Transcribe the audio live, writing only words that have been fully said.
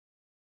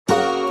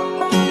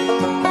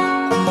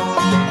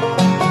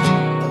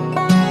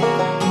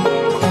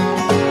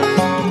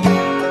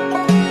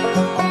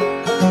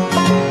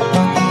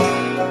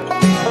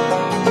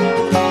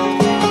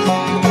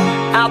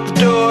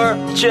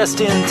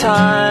just in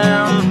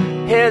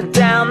time. Head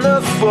down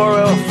the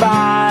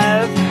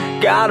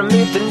 405. Gotta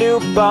meet the new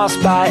boss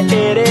by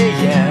 8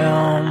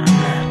 a.m.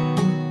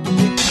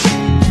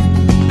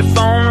 The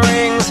phone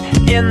rings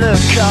in the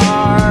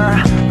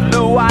car.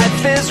 The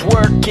wife is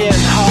working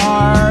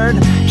hard.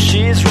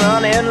 She's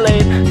running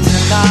late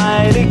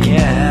tonight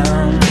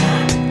again.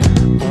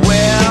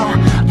 Well,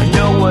 I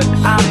know what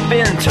I've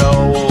been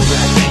told.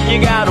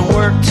 You gotta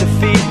work to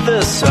feed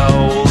the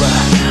soul.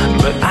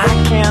 But I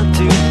can't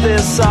do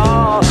this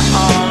all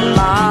on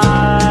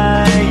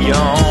my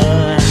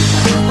own.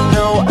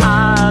 No,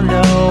 I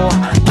know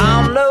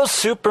I'm no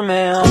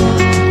Superman.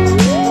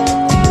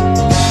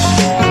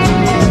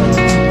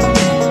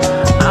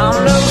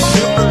 I'm no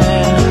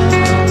Superman.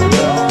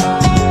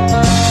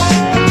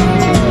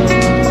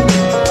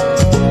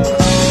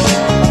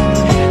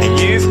 And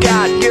you've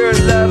got your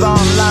love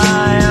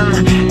online,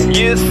 and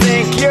you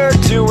think you're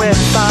doing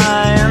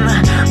fine,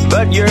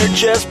 but you're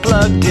just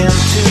plugged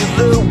into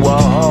the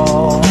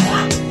wall.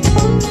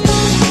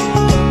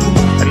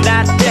 And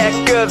that deck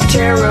of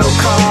tarot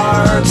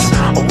cards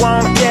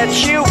won't get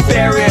you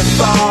very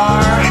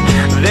far.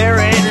 There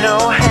ain't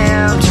no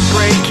hand to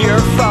break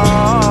your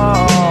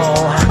fall.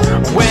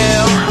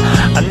 Well,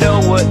 I know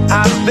what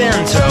I've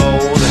been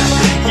told.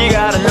 You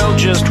gotta know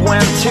just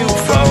when to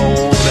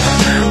fold.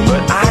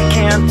 But I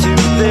can't do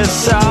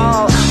this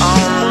all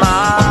on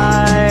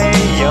my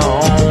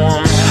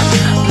own.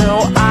 No,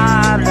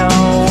 I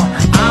know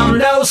I'm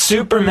no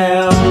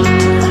Superman.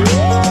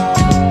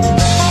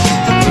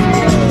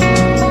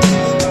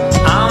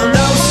 I'm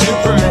no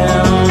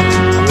Superman.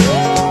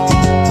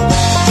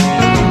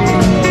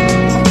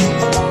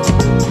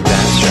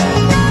 That's right.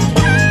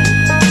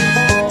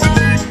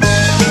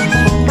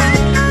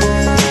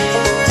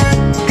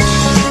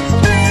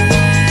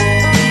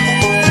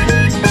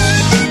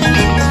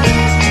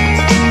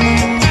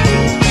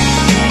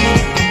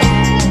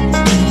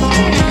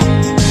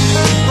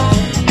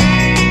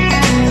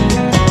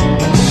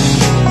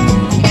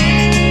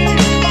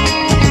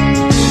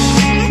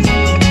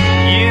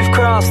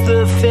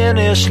 The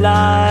finish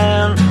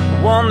line,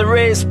 won the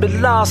race but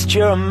lost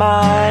your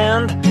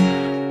mind.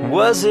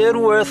 Was it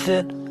worth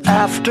it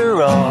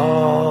after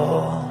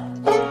all?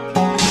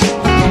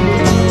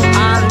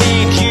 I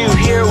need you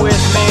here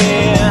with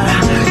me,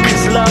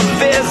 'cause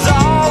love is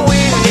all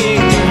we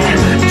need.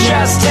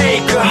 Just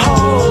take a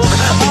hold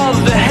of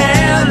the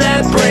hand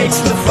that breaks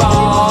the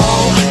fall.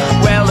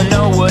 Well, I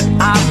know what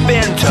I've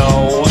been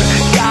told.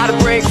 Gotta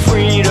break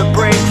free to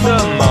break the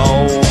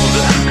mold.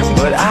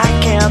 But I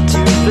can't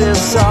do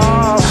this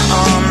all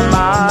on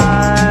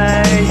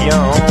my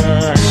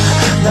own.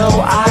 No,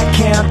 I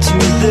can't do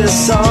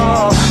this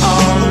all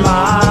on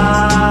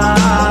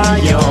my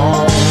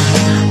own.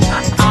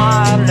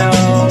 I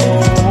know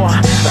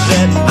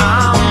that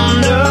I'm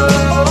no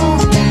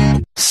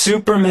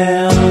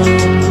Superman.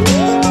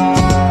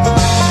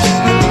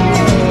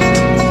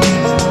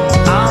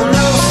 I'm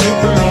no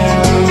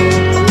Superman.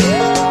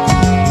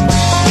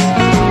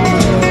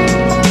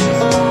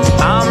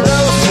 I'm no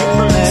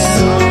Superman.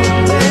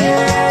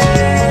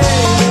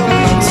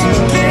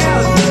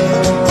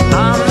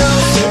 I'm no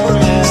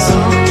Superman.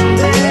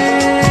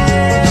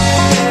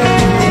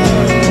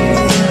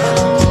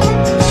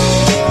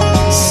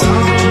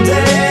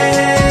 Someday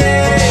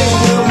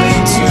we'll be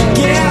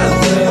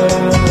together.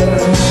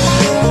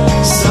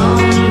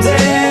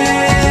 Someday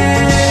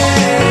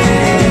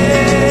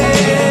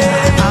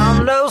I'm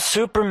no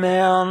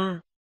Superman.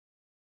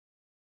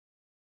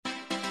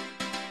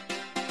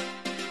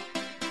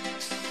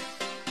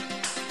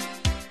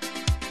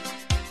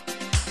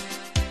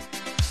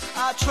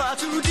 I try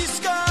to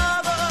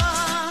discover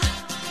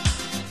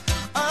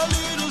a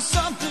little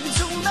something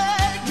to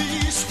make me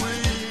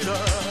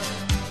sweeter.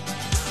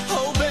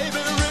 Oh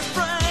baby,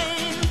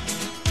 refrain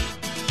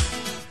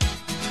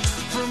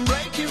from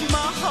breaking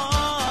my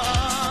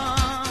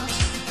heart.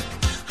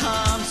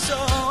 I'm so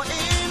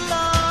in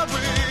love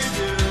with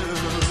you.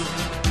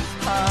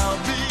 I'll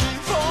be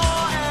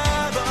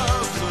forever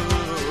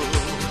blue.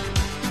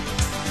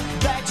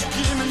 That you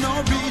give me no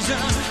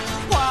reason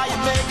why you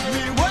make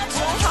me work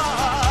so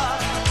hard.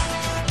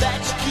 That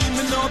you give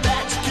me no,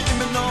 that you give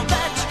me no,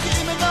 that you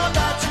give me no,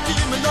 that you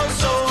give me no.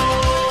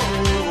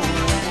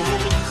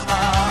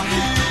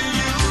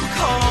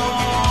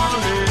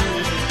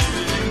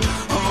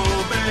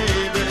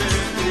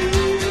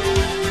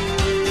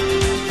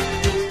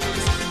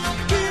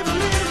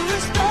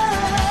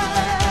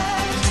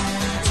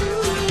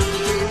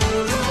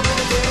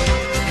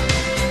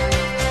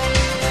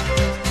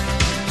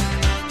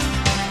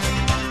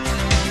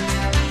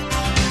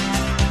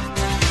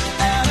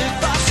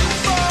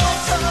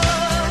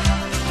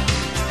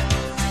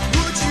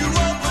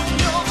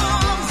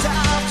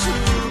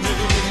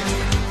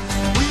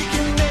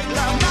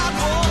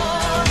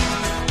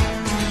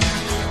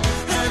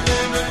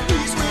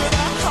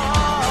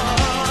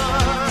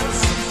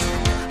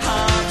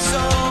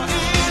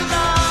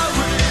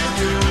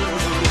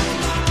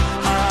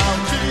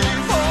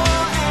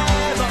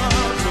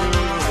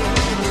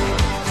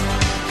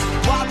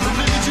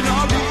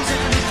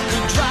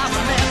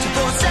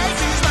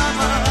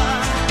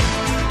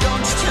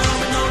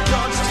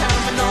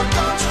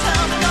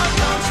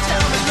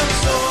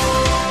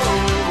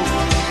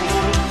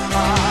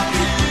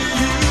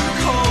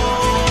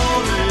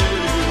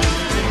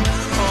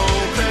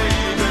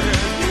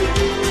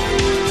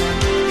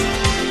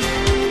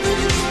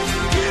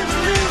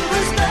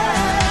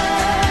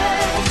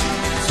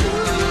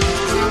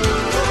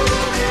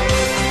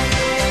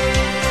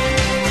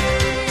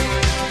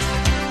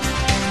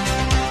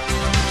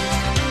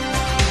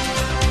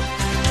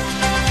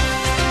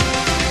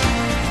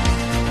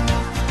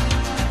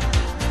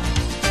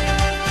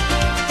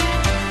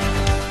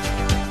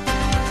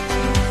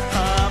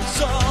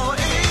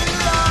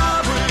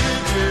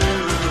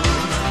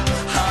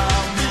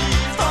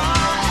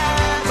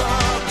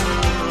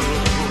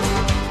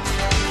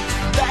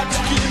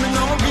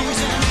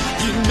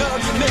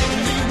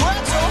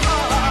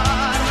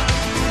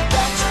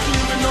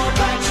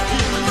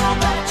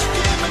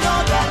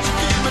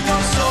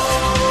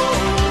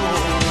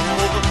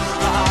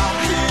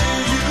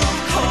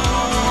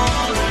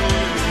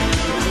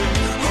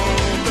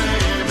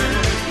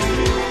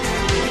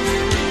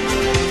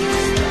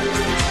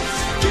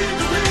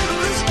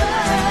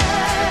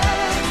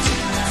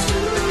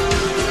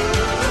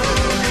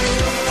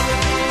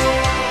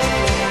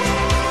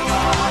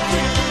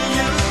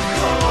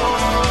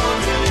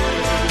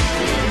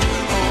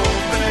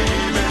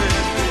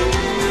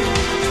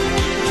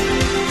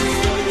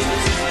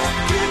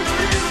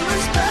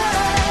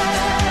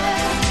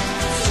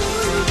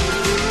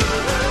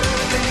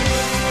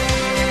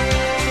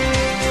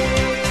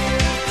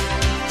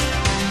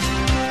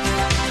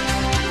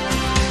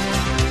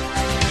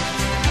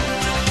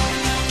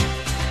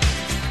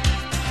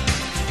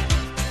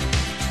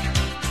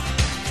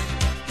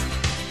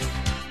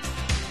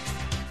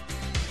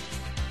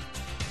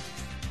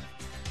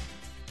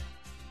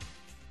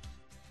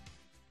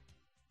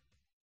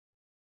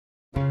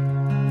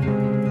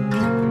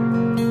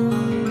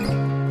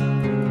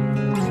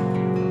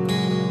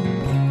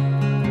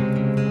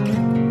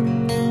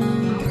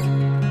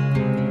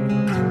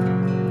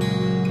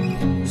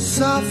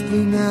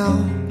 Softly now,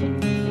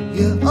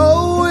 you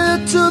owe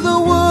it to the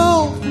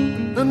world,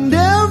 and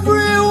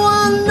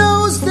everyone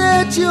knows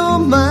that you're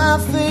my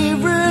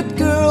favorite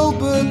girl.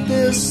 But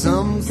there's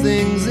some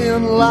things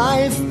in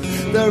life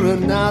that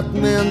are not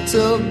meant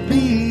to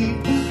be.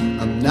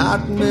 I'm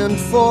not meant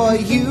for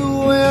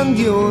you, and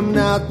you're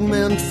not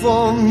meant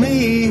for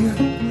me.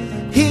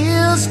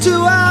 Here's to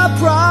our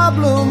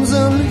problems,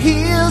 and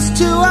here's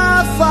to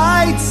our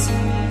fights.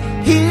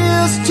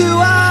 Here's to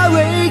our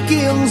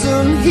achings,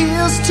 and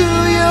here's to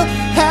you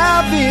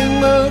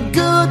having a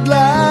good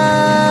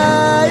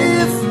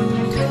life.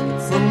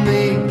 For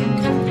me,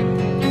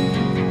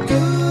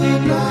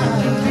 good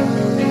life.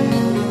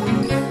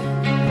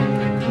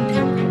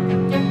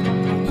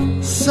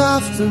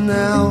 Softer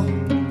now,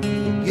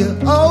 you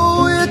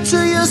owe it to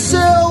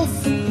yourself,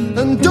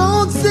 and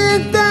don't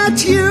think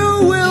that you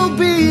will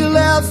be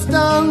left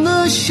on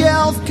the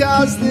shelf.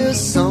 'Cause there's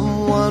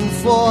someone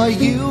for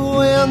you,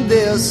 and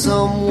there's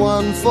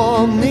someone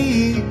for me.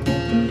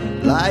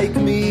 Like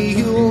me,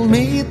 you'll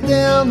meet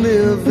them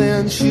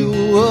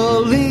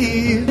eventually.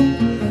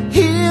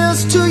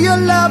 Here's to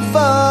your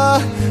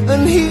lover,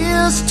 and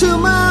here's to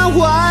my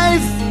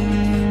wife.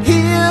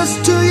 Here's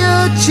to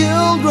your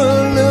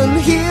children, and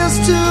here's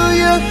to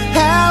you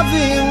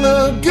having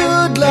a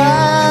good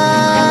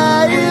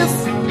life.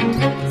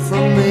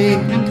 From me,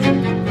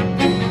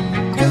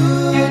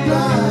 good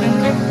life.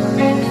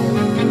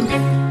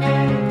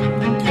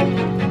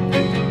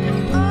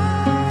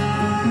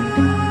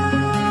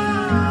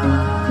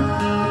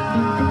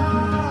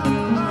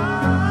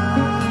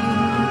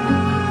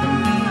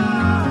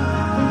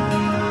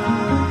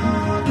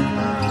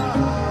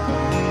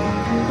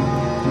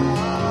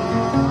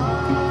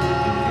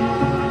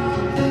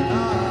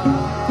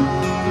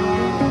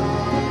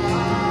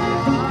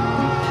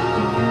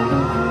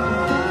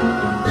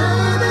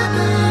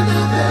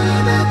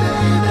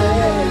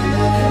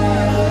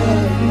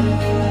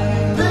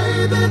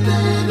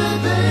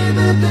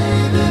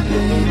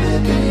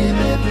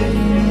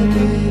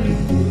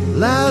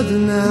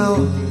 Louder now,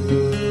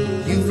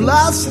 you've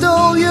lost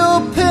all your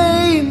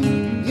pain.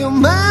 You're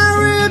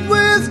married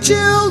with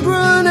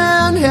children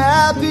and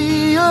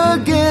happy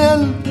again.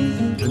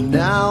 And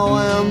now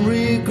I'm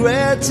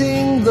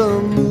regretting the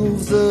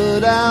move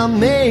that I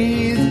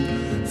made.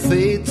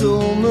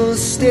 Fatal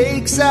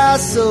mistakes are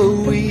so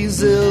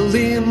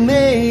easily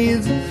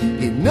made.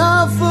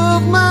 Enough of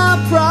my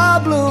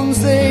problems,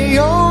 they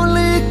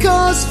only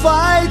cause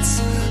fights.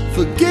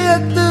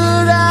 Forget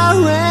that I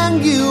rang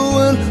you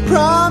and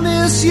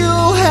promise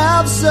you'll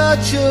have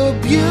such a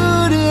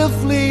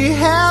beautifully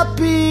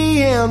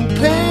happy and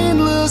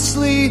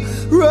painlessly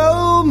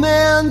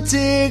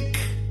romantic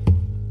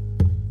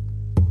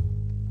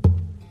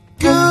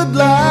good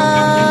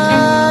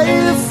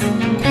life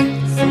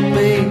for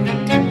me.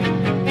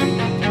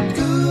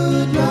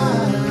 Good life.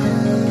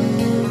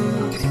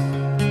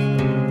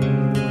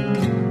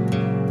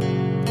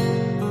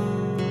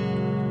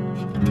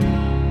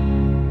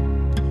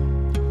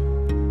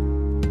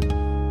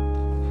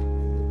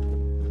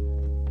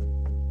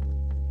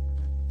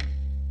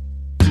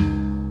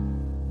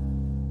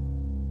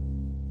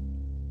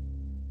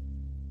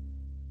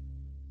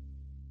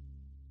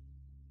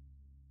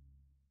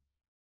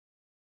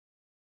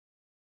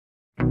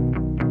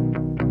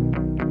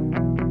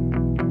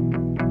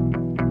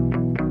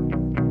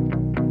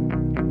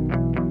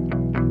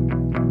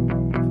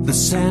 The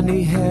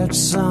sandy-haired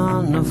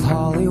son of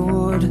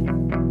Hollywood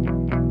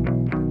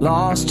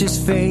lost his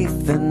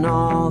faith in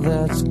all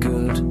that's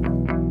good.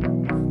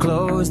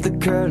 Closed the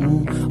curtain,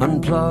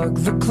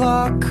 unplugged the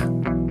clock,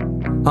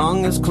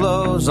 hung his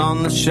clothes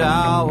on the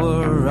shower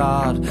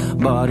rod,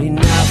 but he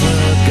never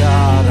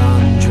got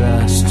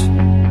undressed,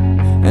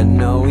 and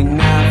no, he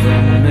never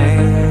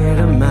made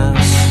a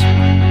mess.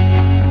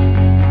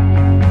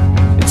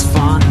 It's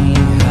funny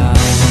how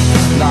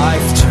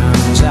life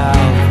turns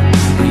out,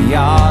 the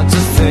odds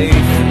of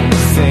faith in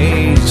the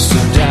face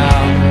of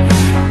doubt.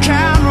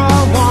 Camera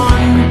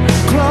one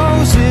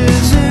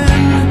closes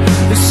in,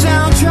 the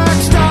soundtrack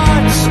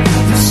starts,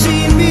 the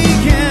scene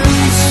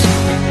begins.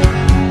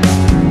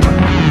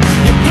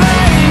 You're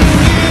playing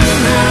you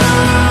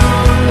now.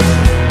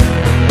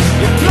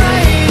 You're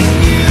playing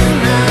you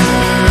now.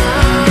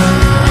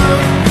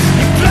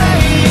 You're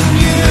playing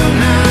you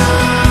now.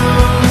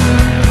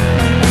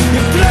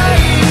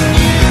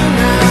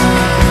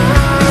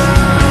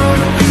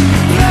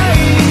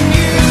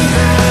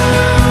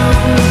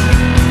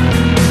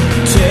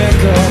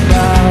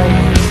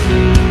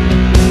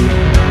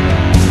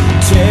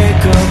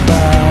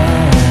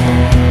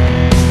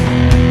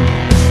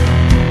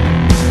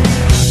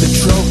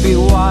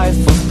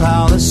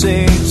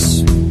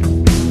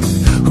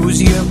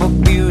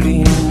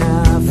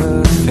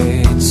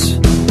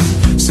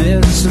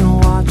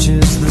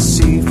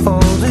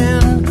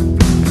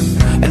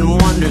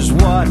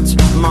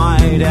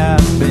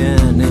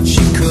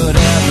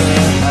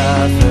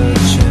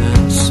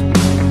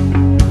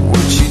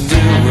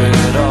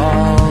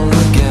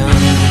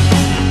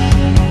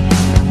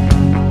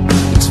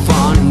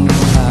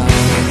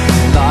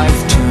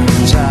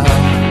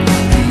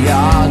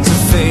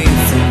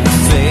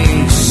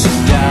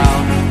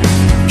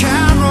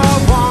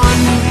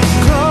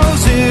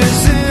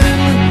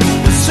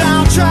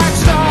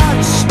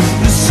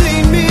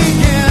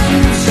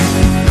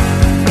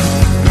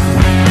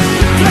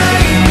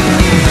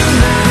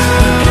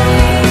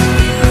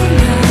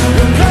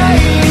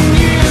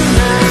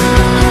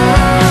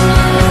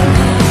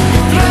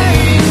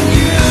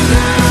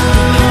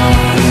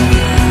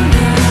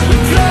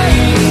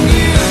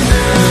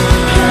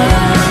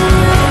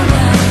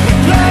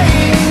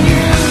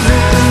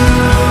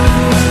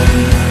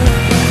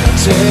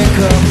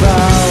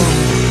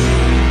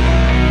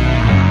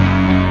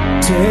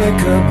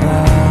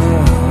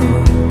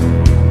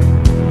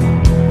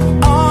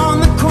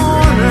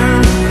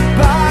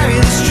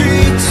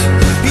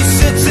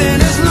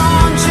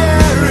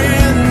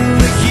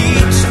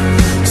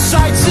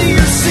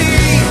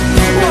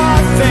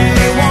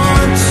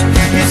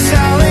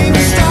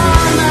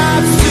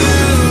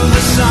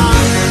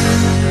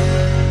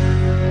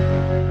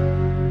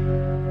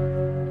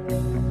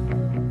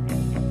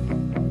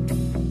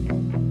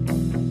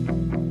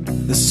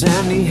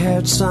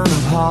 curly-haired son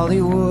of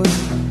Hollywood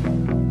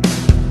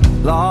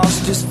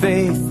lost his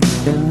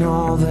faith in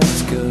all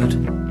that's good.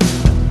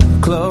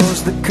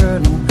 Closed the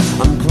curtain,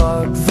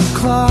 unplugged the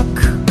clock,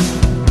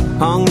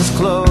 hung his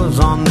clothes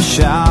on the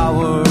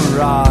shower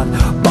rod,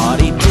 but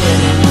he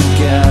didn't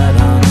get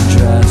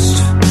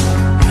undressed,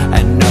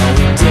 and no,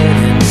 he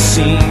didn't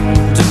seem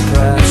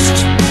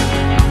depressed.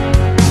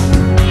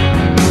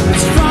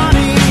 It's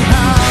funny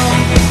how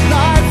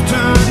life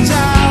turns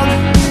out,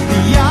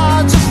 the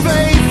odds of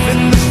faith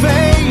in the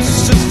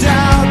face of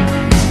doubt.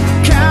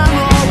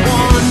 Camera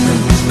one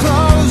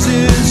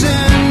closes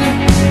in,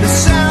 the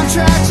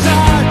soundtrack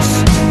starts,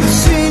 the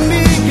scene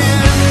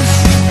begins.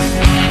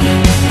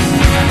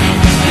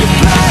 You're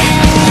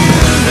playing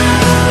you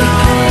now.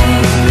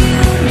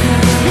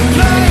 You're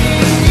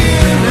playing you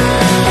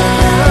now.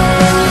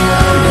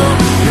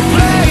 You're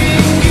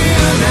playing you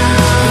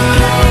now.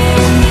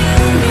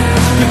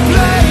 You're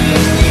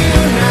playing you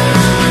now.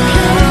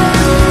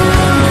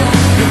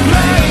 You're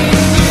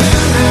playing you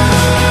now.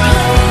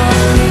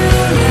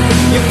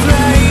 You're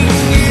playing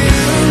you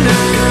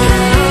now.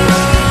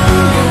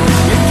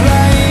 You're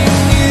playing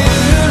you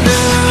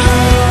now.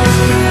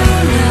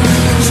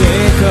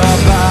 Take a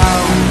bow.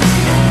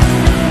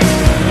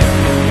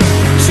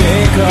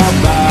 Take a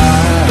bow.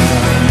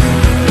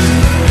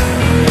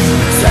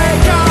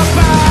 Take a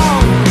bow.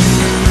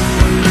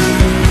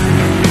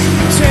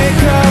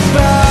 Take a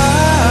bow.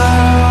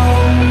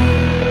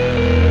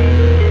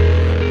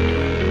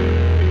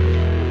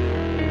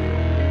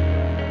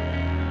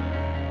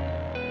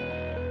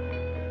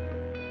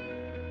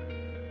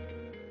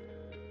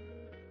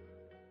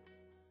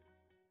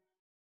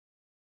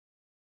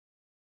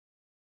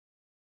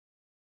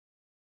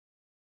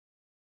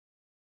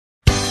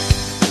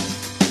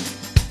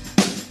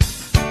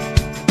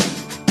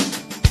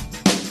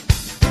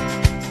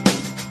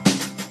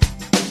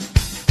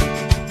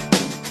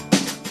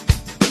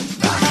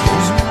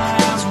 Close my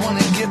eyes when I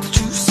get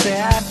too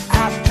sad. I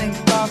think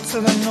thoughts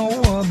that I know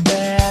are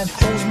bad.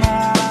 Close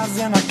my eyes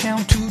and I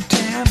count to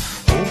 10.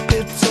 Hope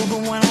it's over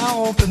when I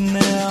open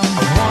them.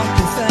 I want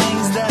the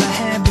things that I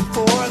had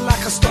before,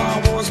 like a Star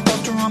Wars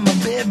poster on my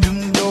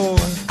bedroom door.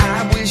 I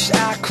wish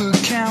I could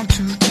count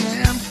to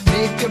 10,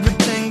 make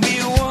everything be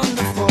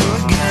wonderful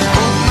again. I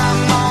hold my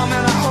mom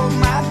and I hold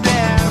my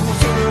dad. We'll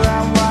figure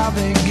out why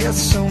they get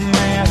so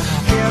mad.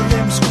 Hear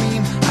them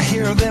scream, I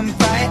hear them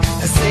fight.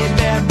 They say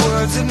bad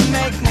words that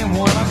make me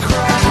wanna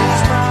cry.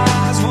 Close my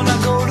eyes when I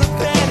go to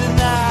bed at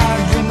night.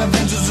 Dream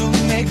adventures will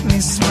make me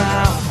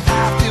smile.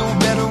 I feel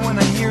better when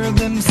I hear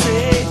them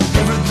say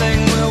everything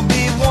will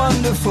be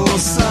wonderful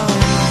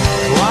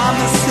someday.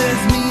 Promises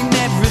mean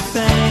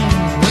everything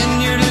when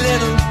you're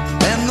little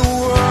and the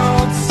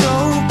world's so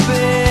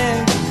big.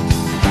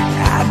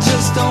 I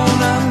just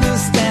don't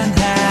understand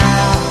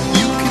how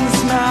you can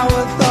smile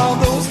with all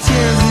those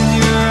tears in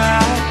your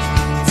eyes.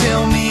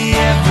 Tell me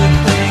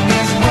everything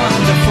is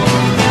wonderful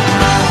now.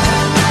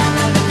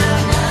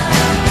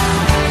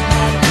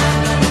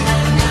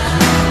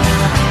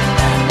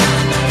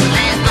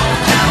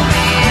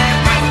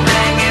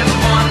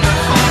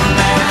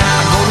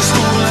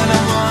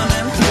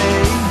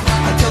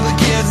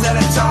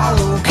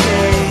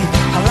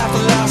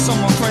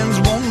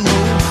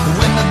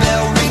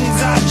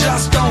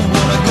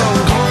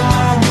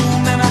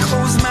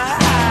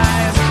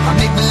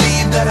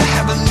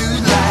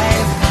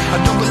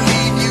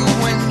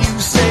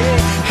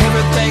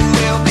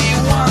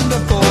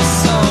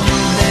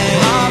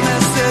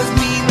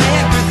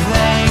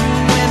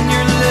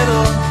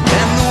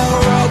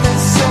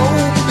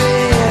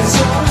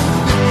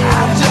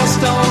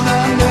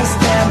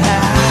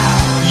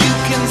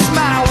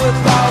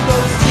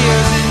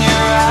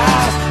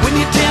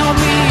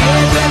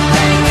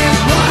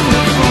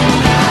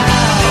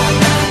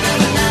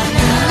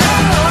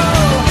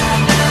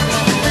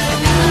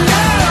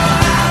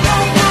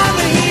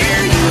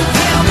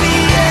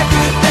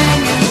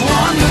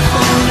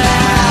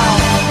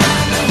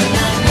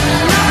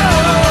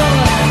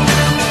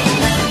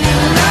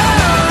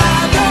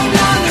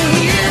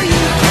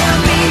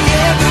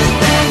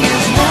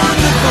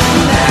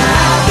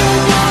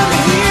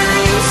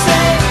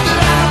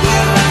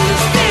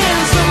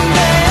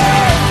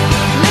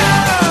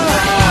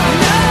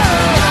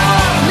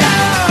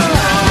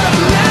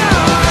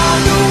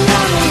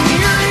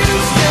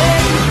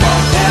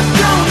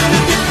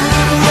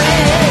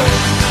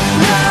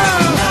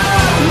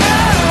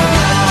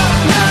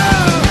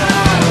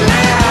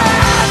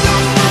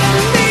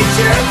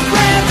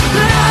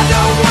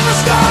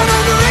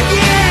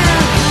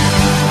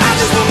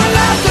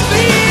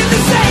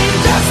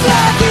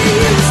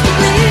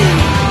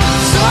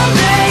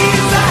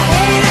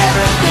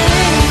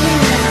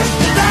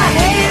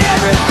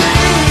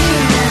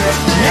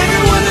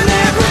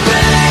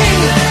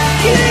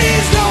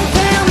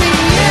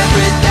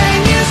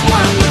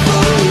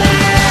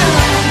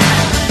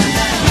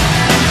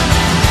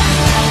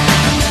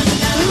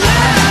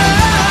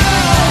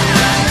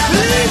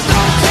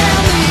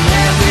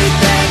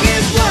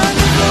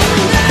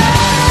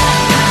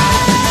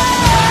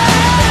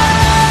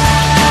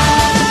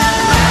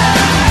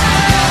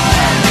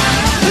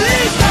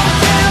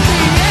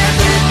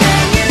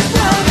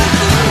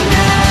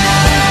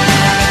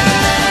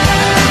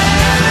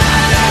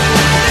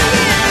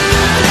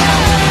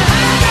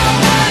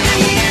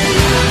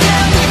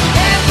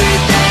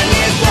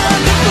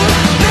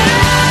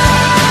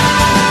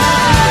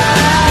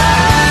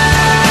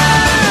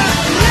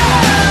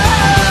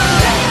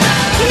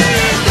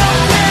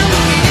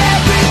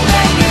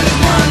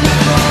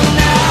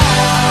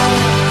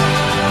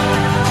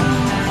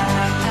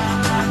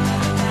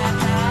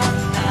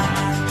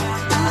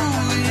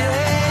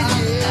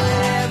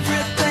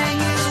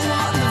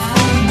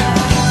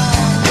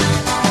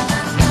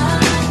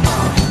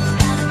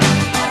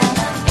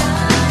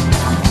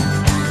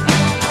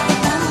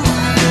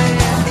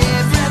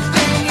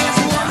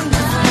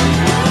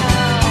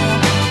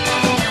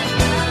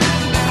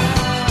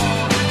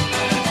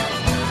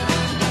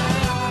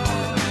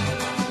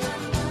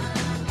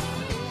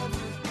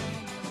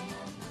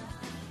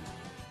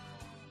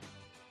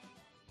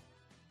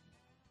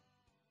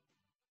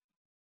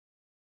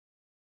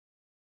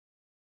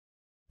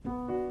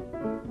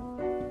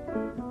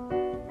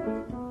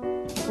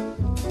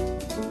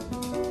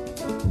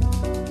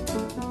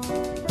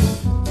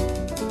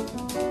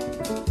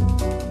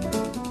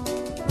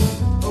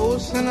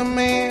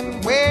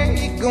 Cinnamon, where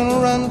you gonna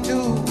run to?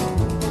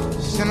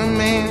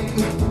 Cinnamon,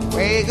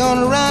 where you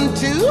gonna run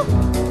to?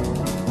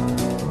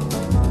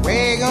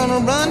 Where you gonna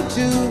run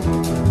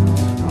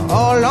to?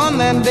 All on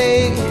that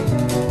day,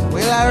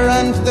 will I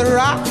run to the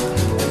rock?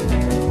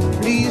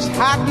 Please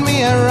hide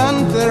me and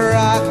run to the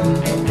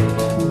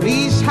rock.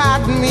 Please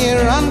hide me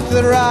and run to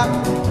the rock.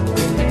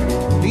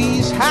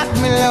 Please hide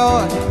me,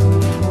 Lord,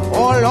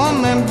 all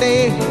on that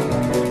day.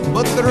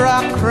 But the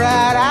rock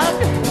cried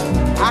out,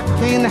 I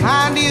can't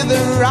hide you, the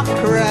rock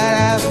cried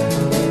out.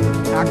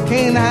 I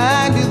can't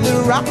hide you,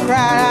 the rock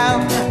cried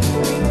out.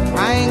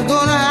 I ain't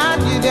gonna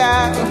hide you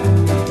down.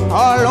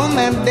 All on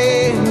that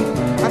day,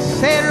 I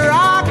said,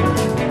 rock,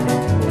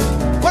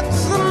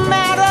 what's the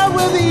matter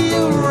with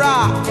you,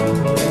 rock?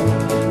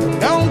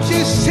 Don't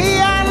you see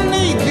I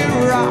need you,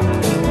 rock?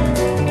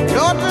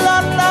 Lord,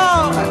 Lord,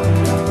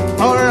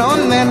 Lord, all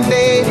on that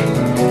day.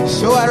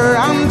 So I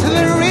ran to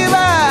the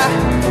river,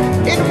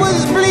 it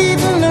was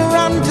bleeding to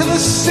run to the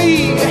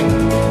sea.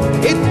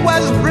 It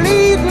was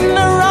bleeding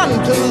to run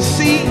to the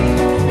sea.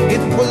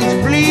 It was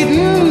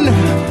bleeding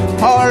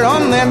all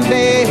on that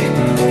day.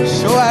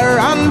 So I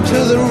ran to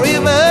the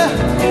river,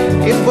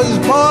 it was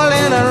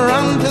boiling and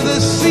run to the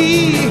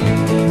sea.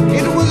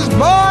 It was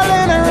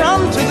boiling and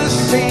run to the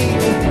sea.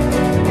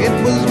 It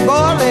was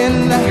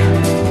boiling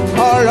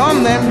all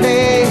on that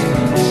day.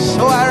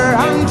 So I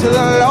ran to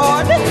the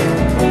Lord.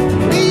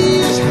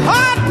 Please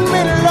hide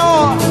me,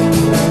 Lord.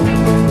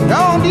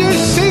 Don't you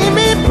see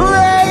me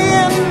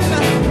praying?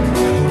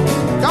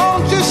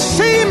 Don't you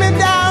see me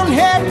down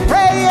here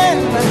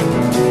praying?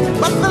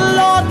 But the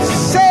Lord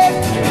said,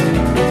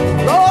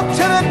 go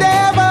to the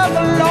devil.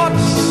 The Lord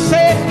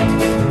said,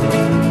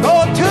 go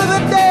to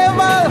the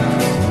devil.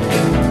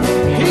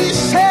 He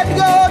said,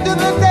 go to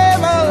the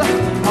devil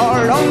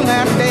all on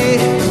that day.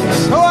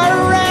 So I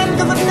ran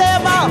to the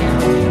devil.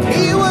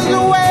 He was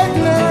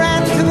waiting. I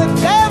ran to the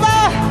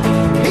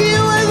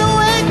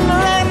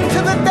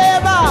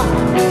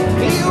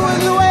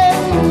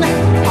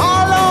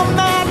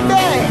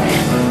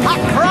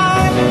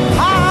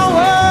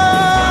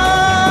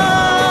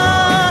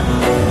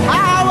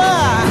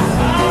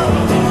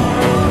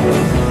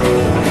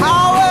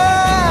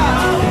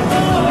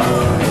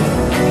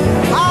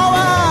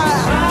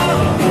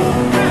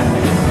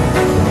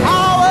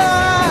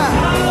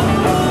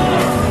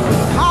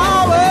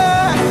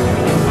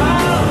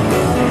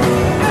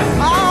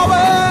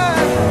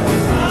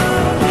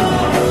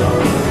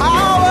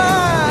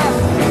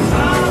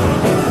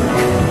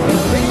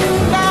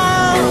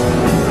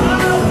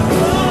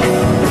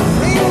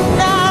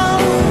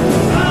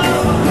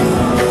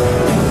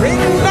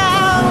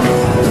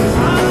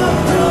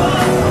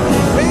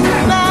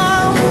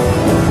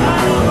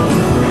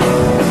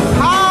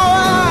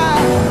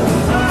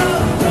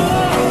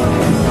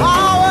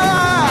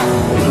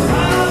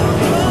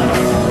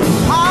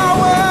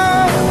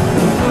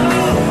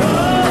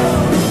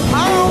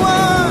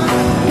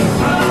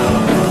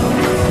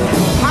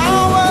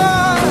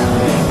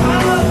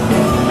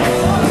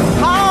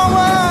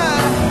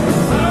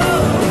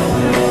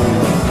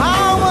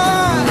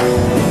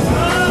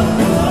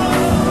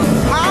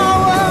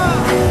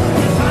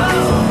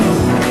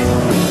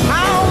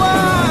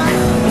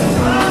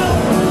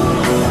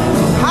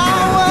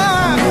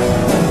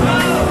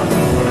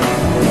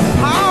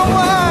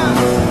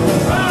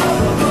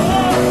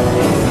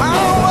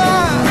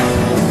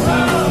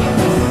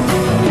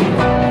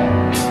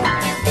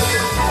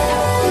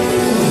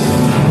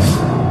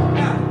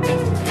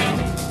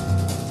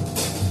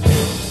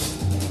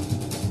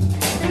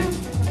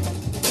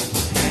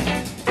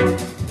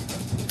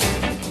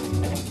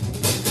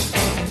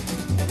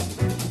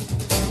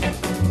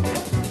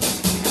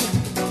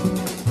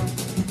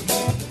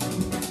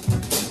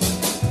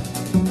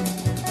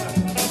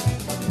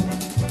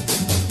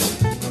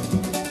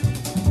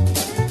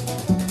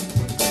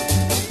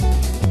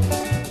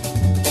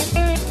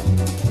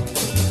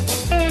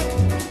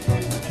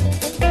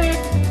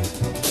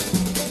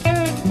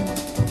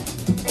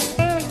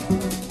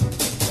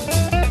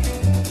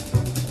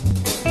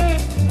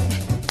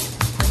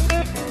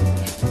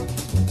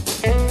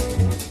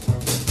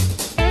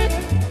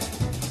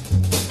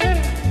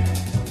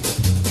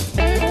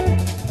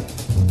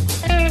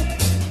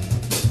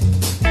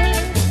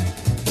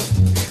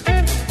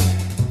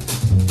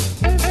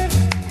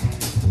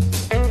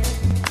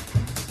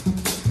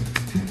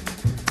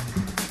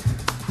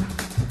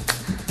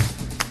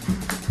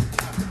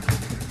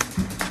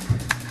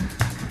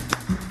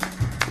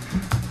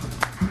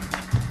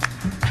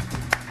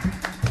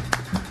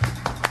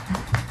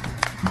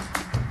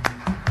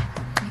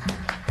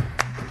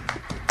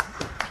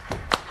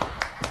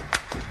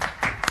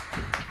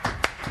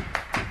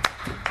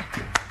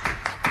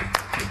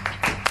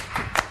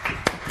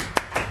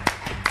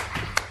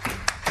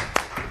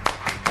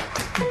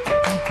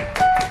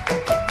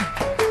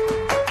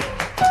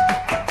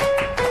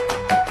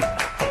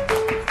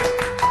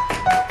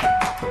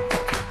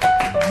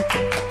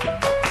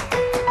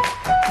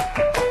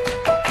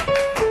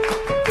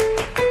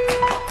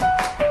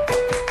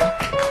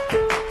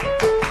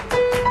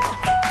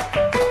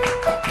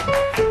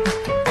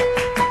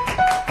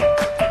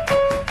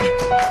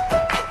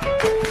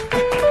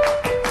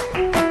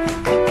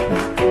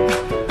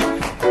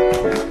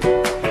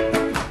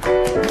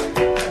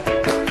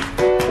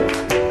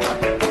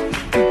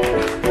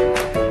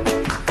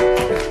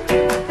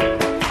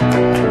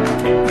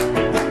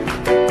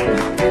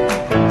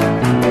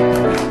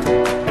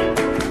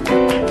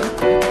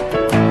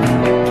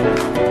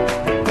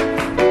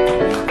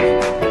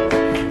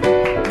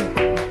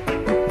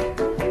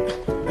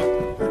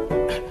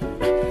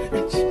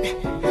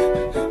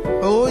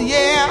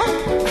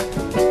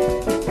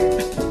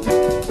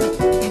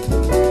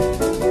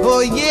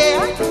Oh yeah.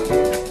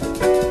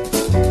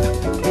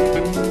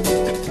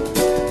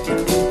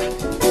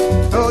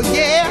 Oh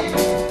yeah.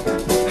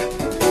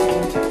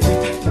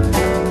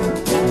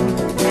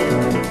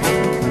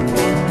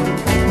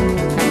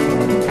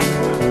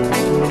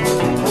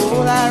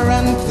 Oh, I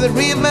run to the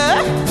river.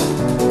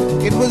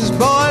 It was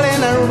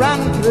boiling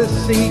around to the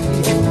sea.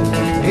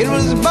 It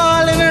was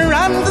boiling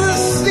around to the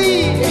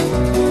sea.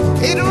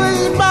 It was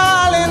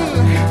boiling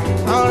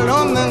all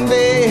on the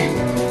day.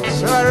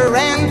 So I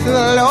ran to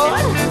the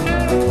Lord.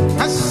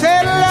 I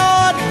said,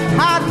 Lord,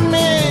 hide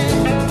me.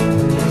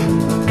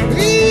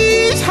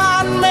 Please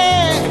hide me.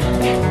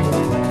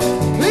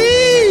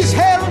 Please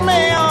help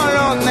me all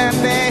on that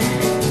day.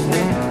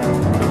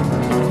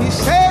 He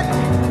said,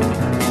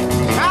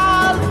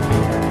 child,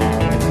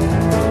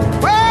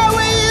 where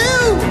were you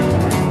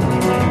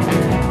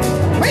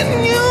when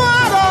you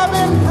ought to have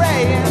been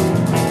praying?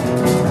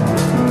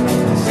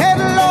 He said,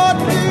 Lord,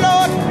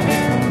 Lord,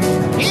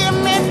 hear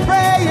me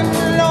praying,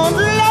 Lord,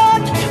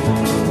 Lord,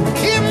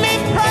 hear me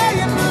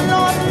praying,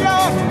 Lord,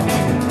 Lord,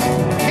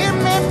 hear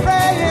me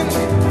praying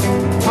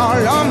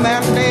all on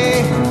that day.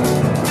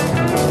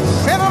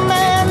 Said, a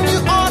man, you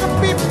ought to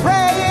be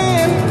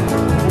praying,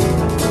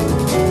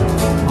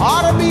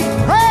 ought to be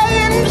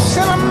praying,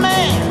 said a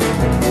man,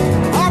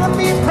 ought to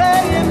be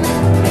praying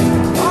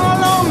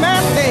all on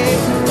that day.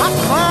 I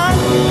cried,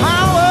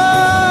 power,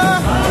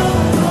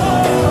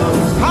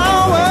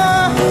 power,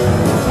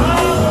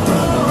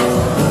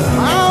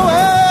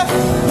 power,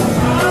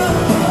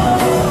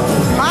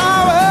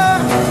 power,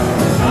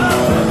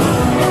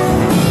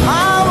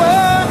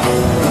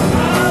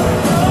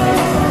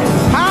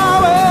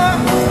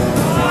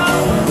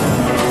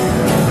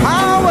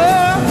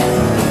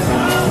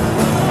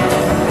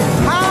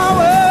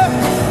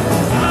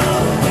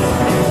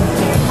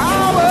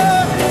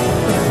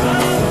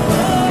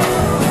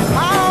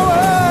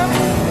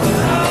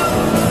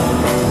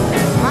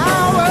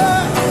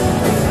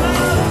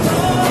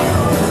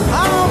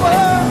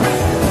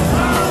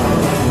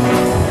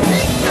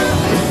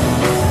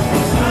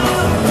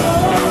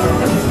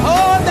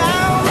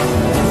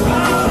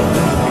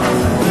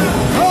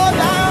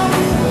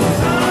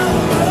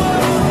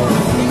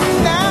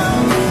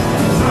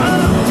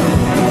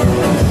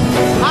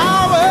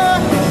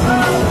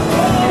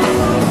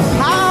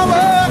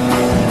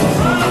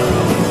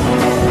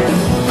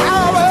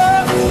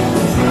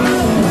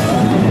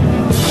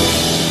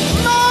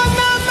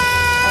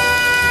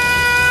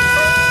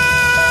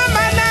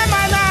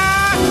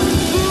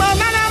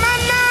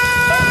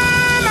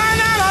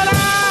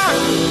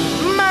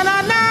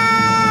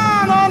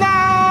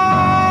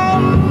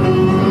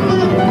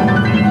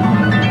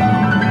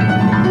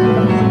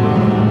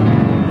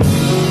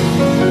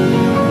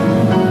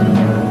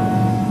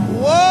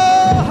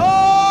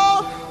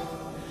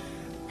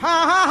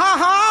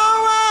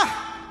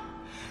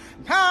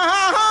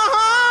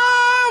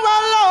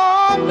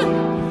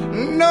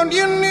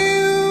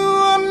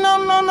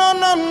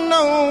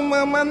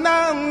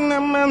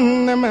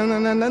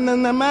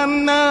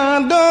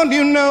 Don't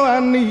you know I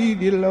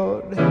need you,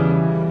 Lord?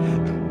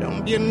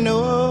 Don't you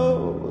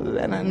know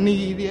that I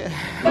need you?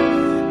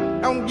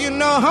 Don't you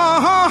know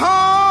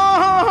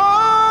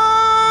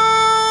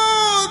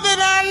that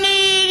I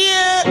need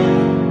you?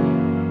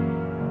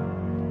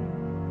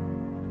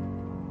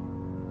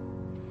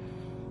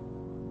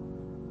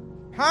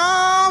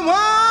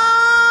 Power.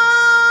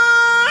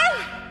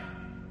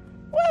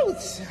 Woo.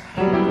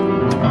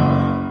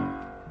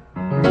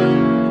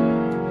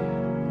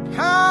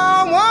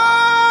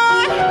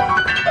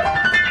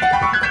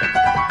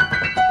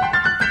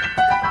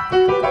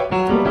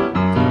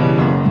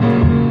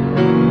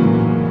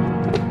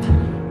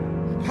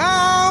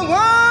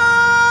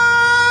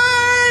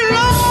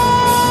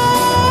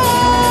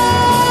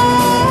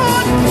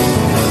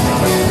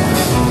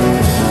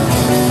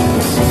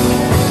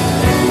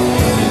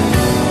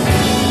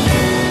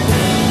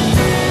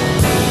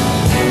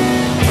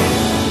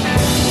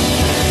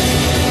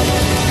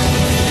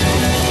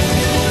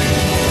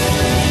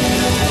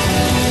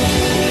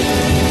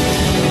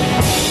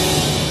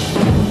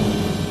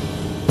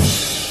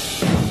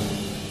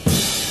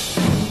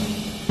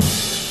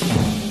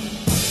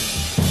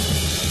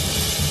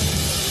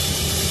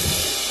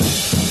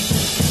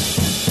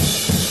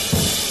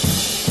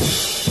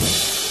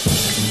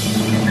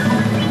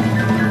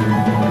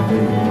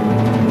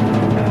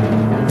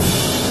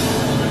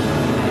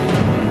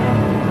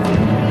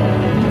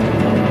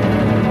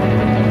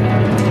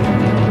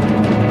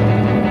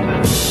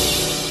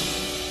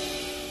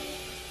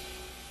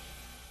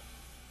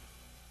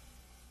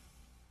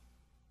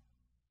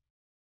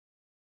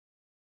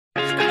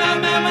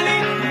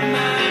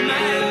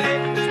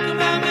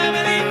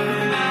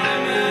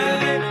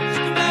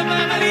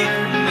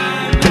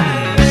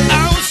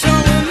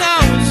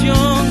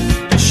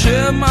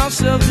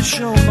 myself to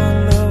show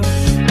my love.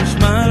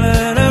 Smile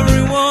at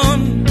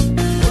everyone,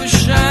 or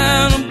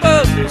shine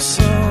above the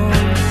sun.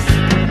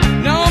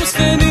 Now I'm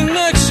standing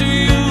next to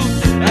you.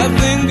 I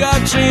think I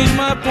changed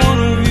my point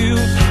of view.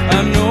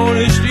 I've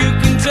noticed you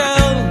can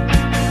tell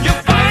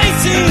you're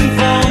fighting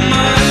for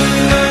my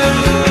love.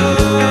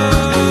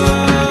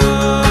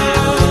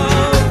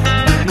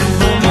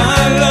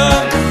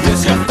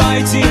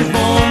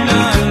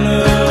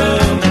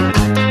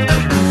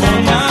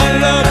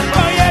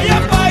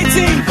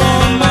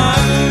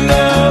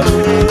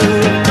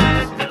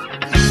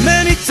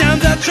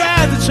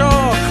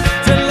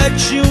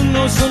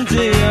 know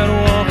someday I'd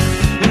walk.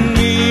 And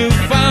me, you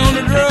found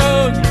a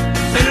drug,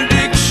 an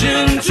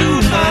addiction to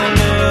my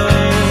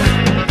love.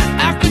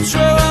 After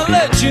trouble, I'll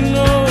let you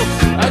know.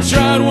 I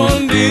tried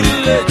one day to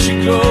let you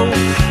go.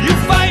 You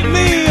fight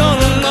me all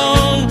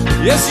along.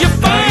 Yes, you're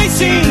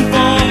fighting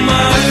for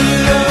my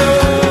love.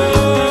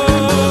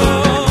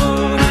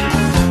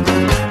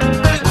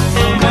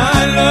 For my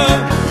love.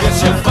 Yes,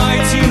 you're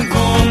fighting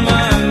for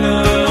my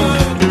love.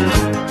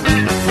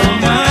 For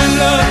my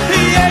love.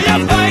 Yeah,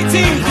 you're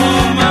fighting for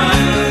my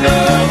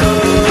love.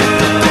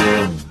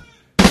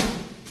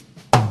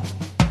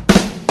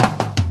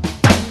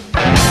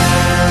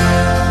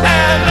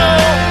 I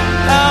know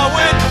how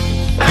it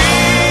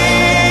feels.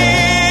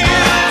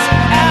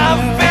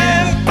 I've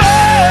been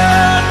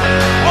burned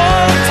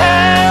one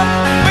time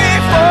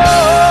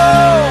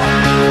before.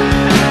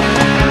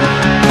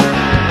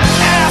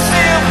 I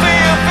still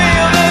feel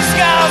the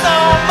scars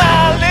on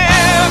my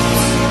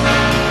lips.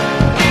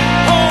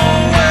 Oh,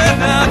 when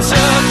I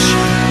touch,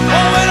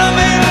 oh, when I'm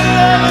in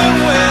love, and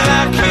when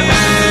I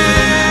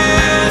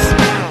kiss,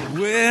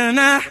 when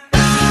I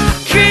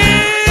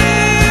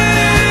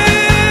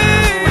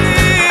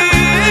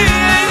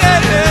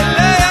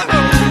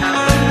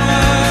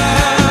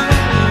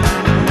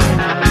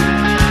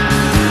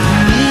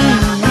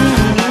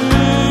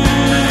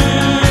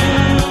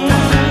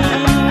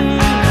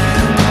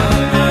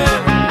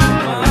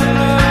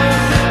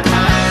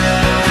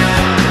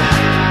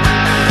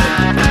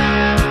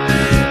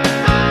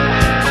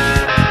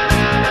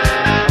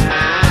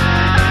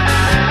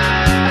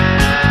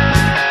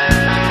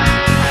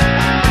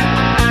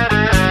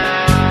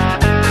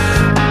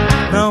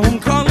now I'm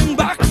calling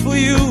back for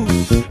you.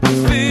 I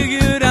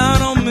figured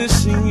out I'm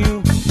missing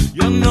you.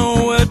 You're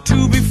nowhere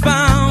to be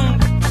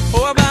found.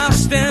 Oh, I've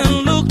asked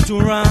and looked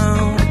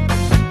around.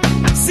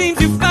 Seems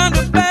you found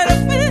a better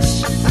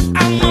fish.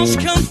 I must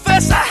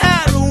confess I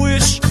had a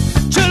wish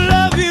to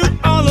love you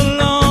all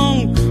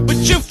along, but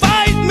you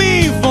fight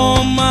me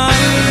for my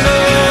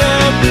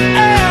love.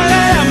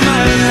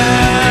 My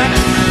love.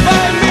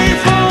 Fight me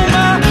for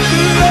my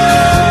love.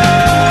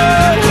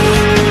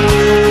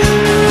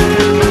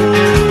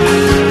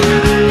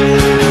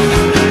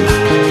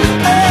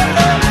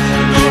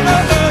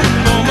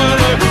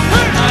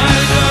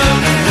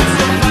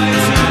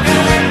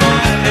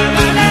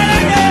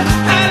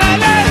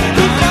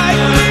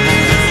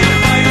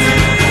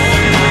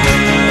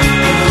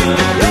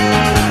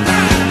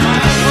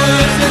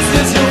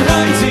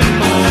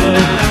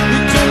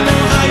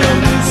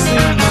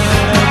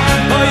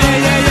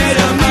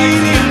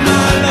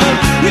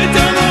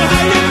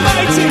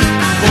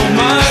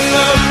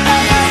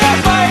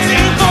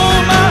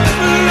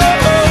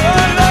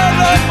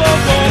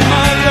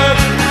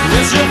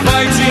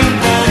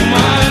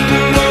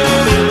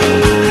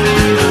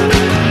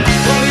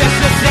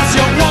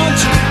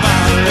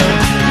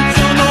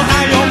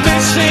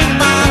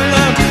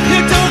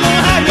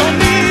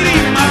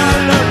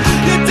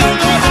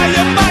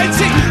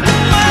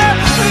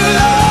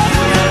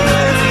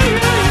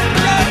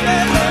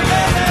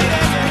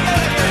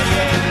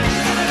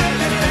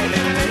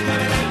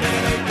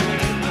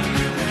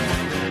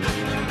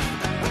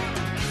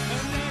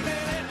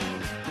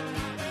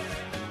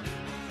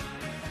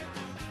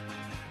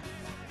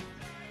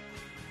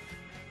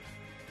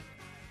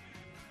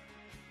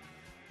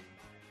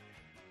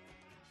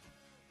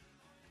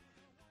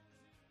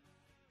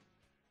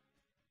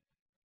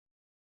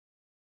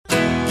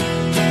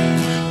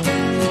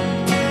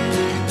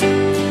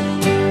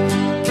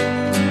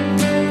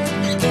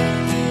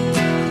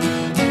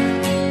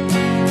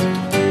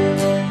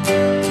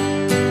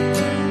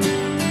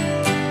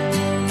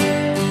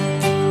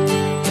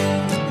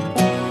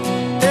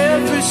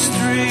 Every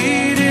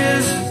street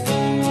is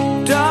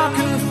dark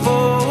and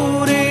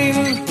folding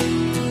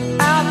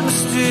out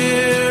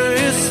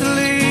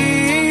mysteriously.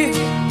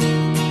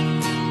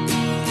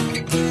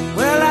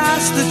 Well,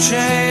 that's the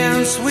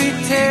chance we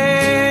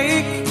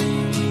take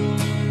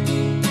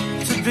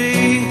to be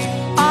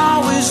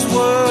always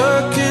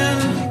working,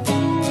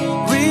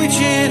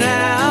 reaching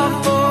out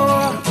for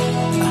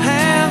a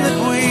hand that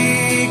we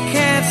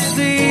can't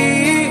see.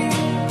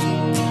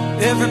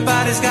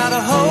 Everybody's got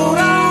a hold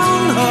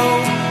on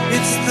hope.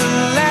 It's the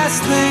last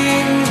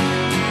thing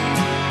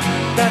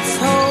that's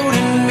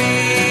holding me.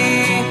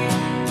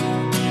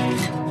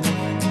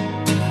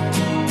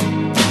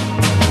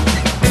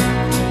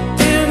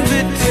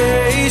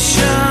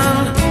 Invitation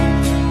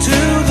to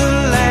the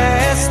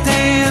last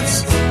dance.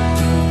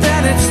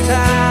 Then it's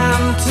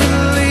time to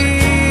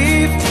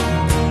leave.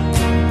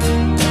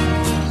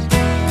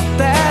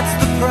 That's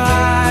the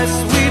price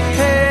we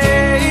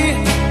pay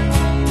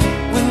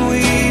when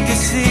we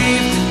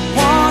deceive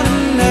one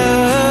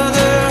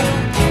another.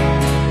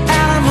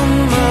 I'm a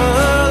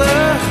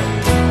mother.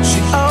 She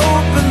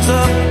opens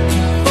up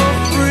for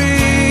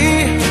free.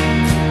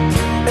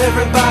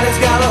 Everybody's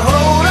got a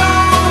hold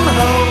on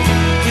hope.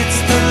 It's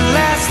the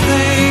last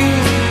thing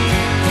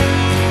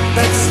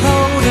that's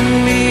holding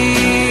me.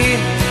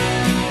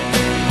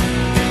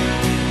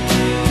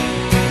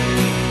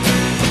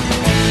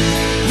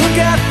 Look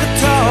at the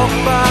talk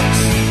box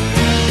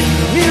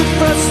mute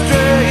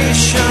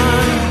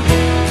frustration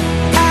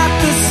at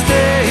the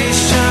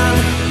station.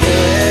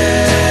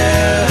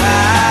 There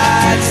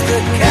hides the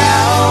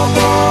cowboy.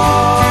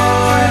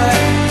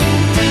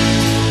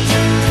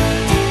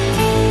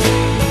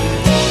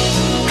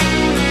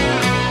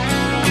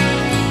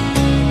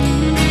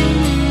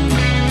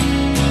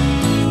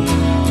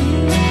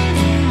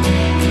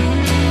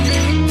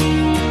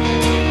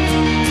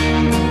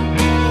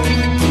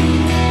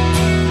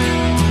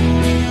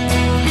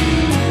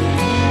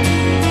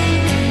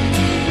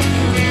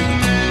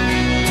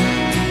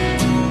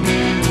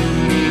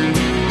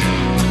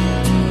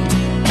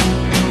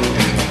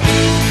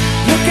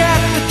 Look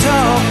at the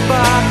talk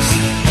box,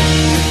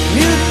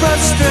 mute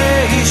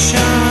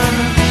frustration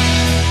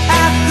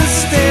at the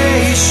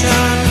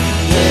station.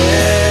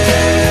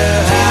 There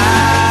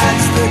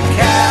hides the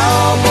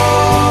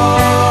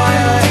cowboy.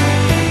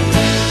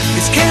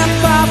 His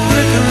campfire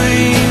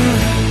flickering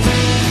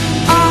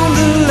on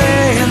the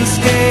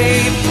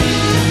landscape.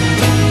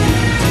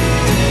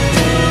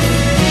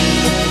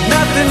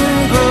 Nothing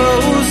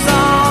grows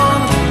on,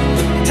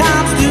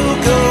 time still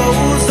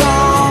goes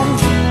on.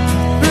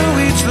 Through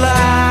each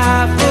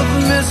life of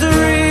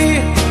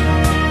misery,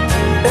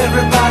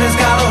 everybody's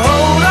got to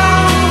hold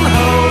on,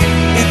 hope.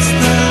 It's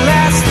the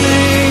last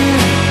thing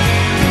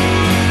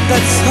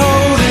that's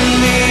holding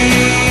me.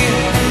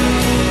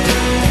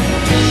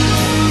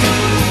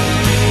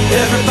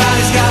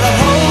 Everybody's got to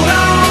hold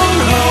on,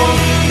 hope.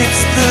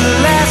 It's the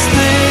last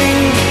thing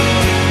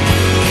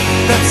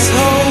that's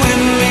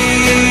holding me.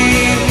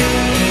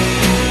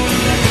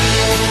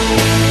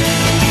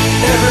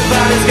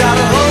 Everybody's got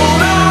to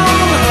hold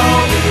on,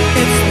 hope.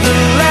 It's the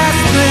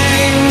last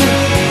thing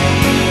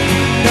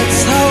that's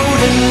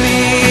holding me.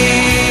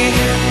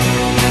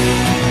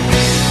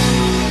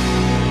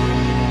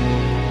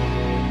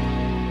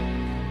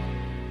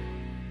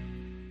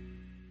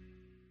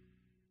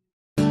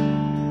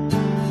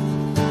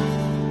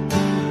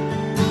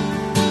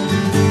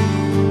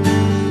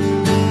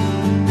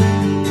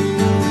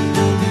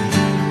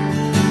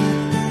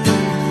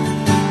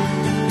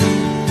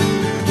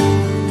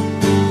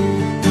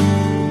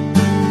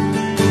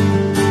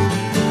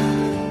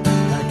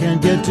 I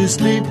can't get to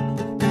sleep.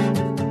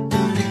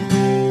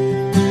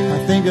 I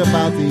think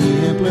about the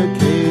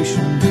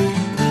implications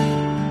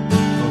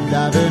of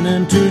diving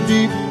in too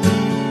deep.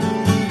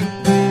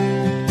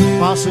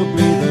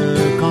 Possibly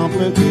the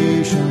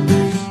complications,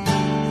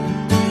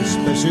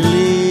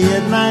 especially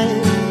at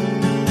night.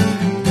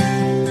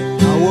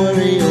 I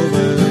worry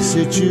over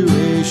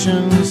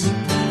situations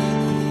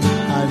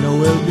I know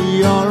we'll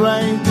be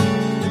alright.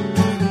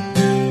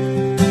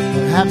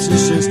 Perhaps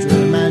it's just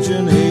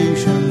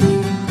imagination.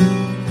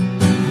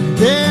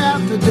 Day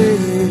after day,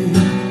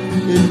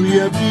 it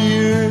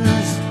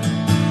reappears.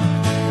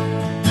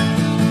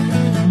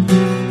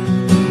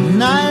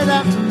 Night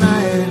after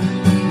night,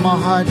 my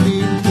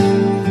heartbeat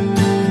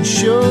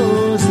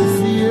shows the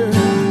fear.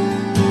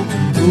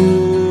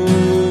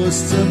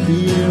 Ghosts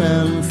appear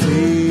and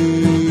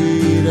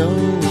fade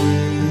away.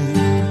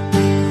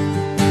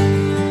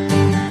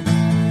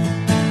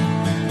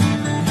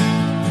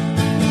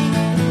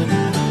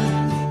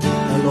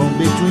 Alone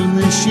between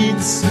the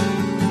sheets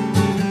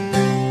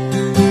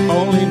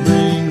only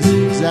brings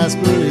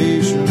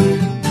exasperation.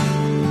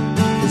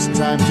 It's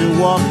time to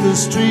walk the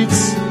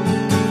streets,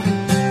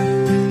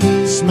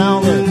 smell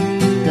the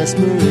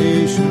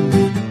desperation.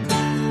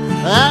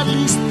 At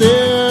least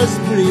there's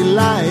pretty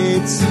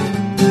lights,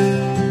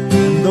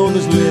 and though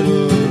there's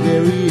little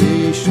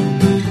variation,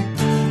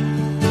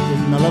 it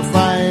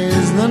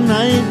nullifies the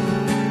night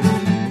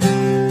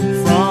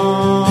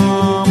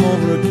from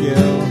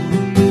overkill.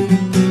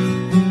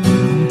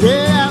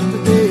 Day after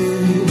day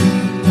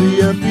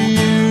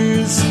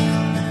reappears.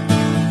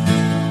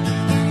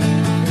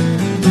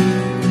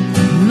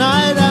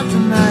 Night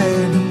after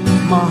night,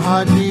 my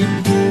heartbeat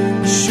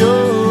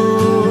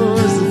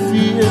shows the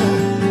fear.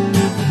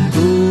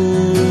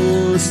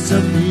 Ghosts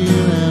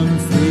appear and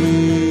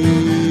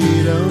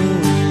fade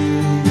away.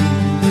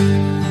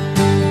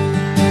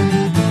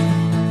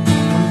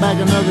 I'm back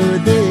another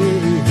day.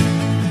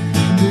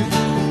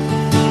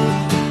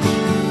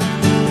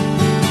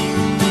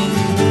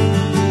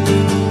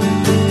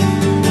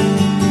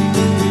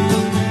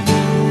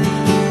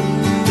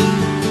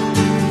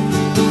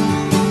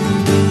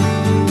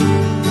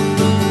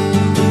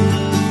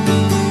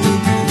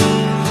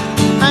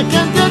 I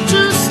can't get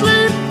to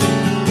sleep.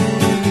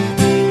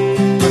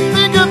 I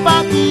think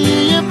about the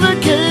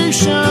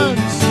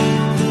implications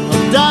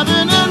of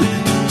diving in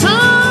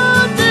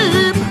too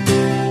deep,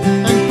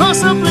 and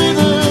possibly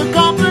the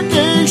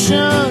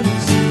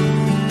complications,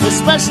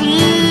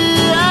 especially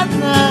at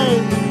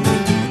night.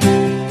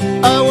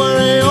 I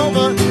worry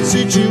over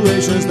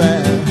situations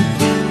that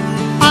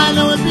I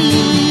know it'd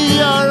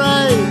be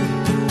alright.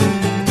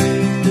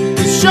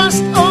 It's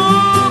just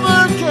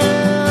overkill.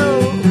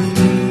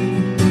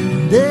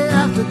 Day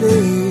after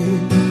day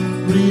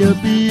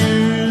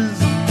reappears.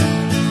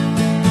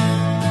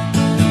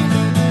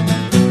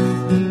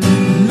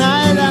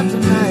 Night after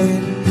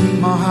night,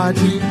 my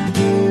heartbeat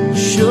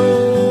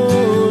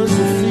shows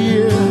the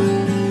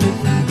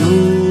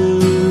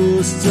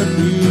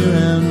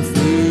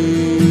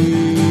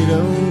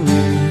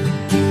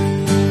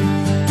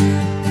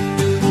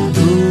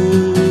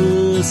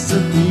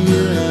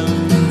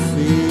and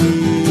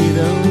fade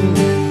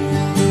away.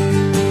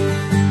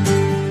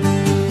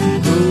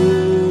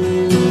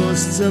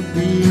 Ghosts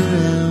appear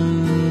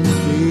and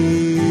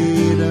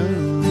fade away.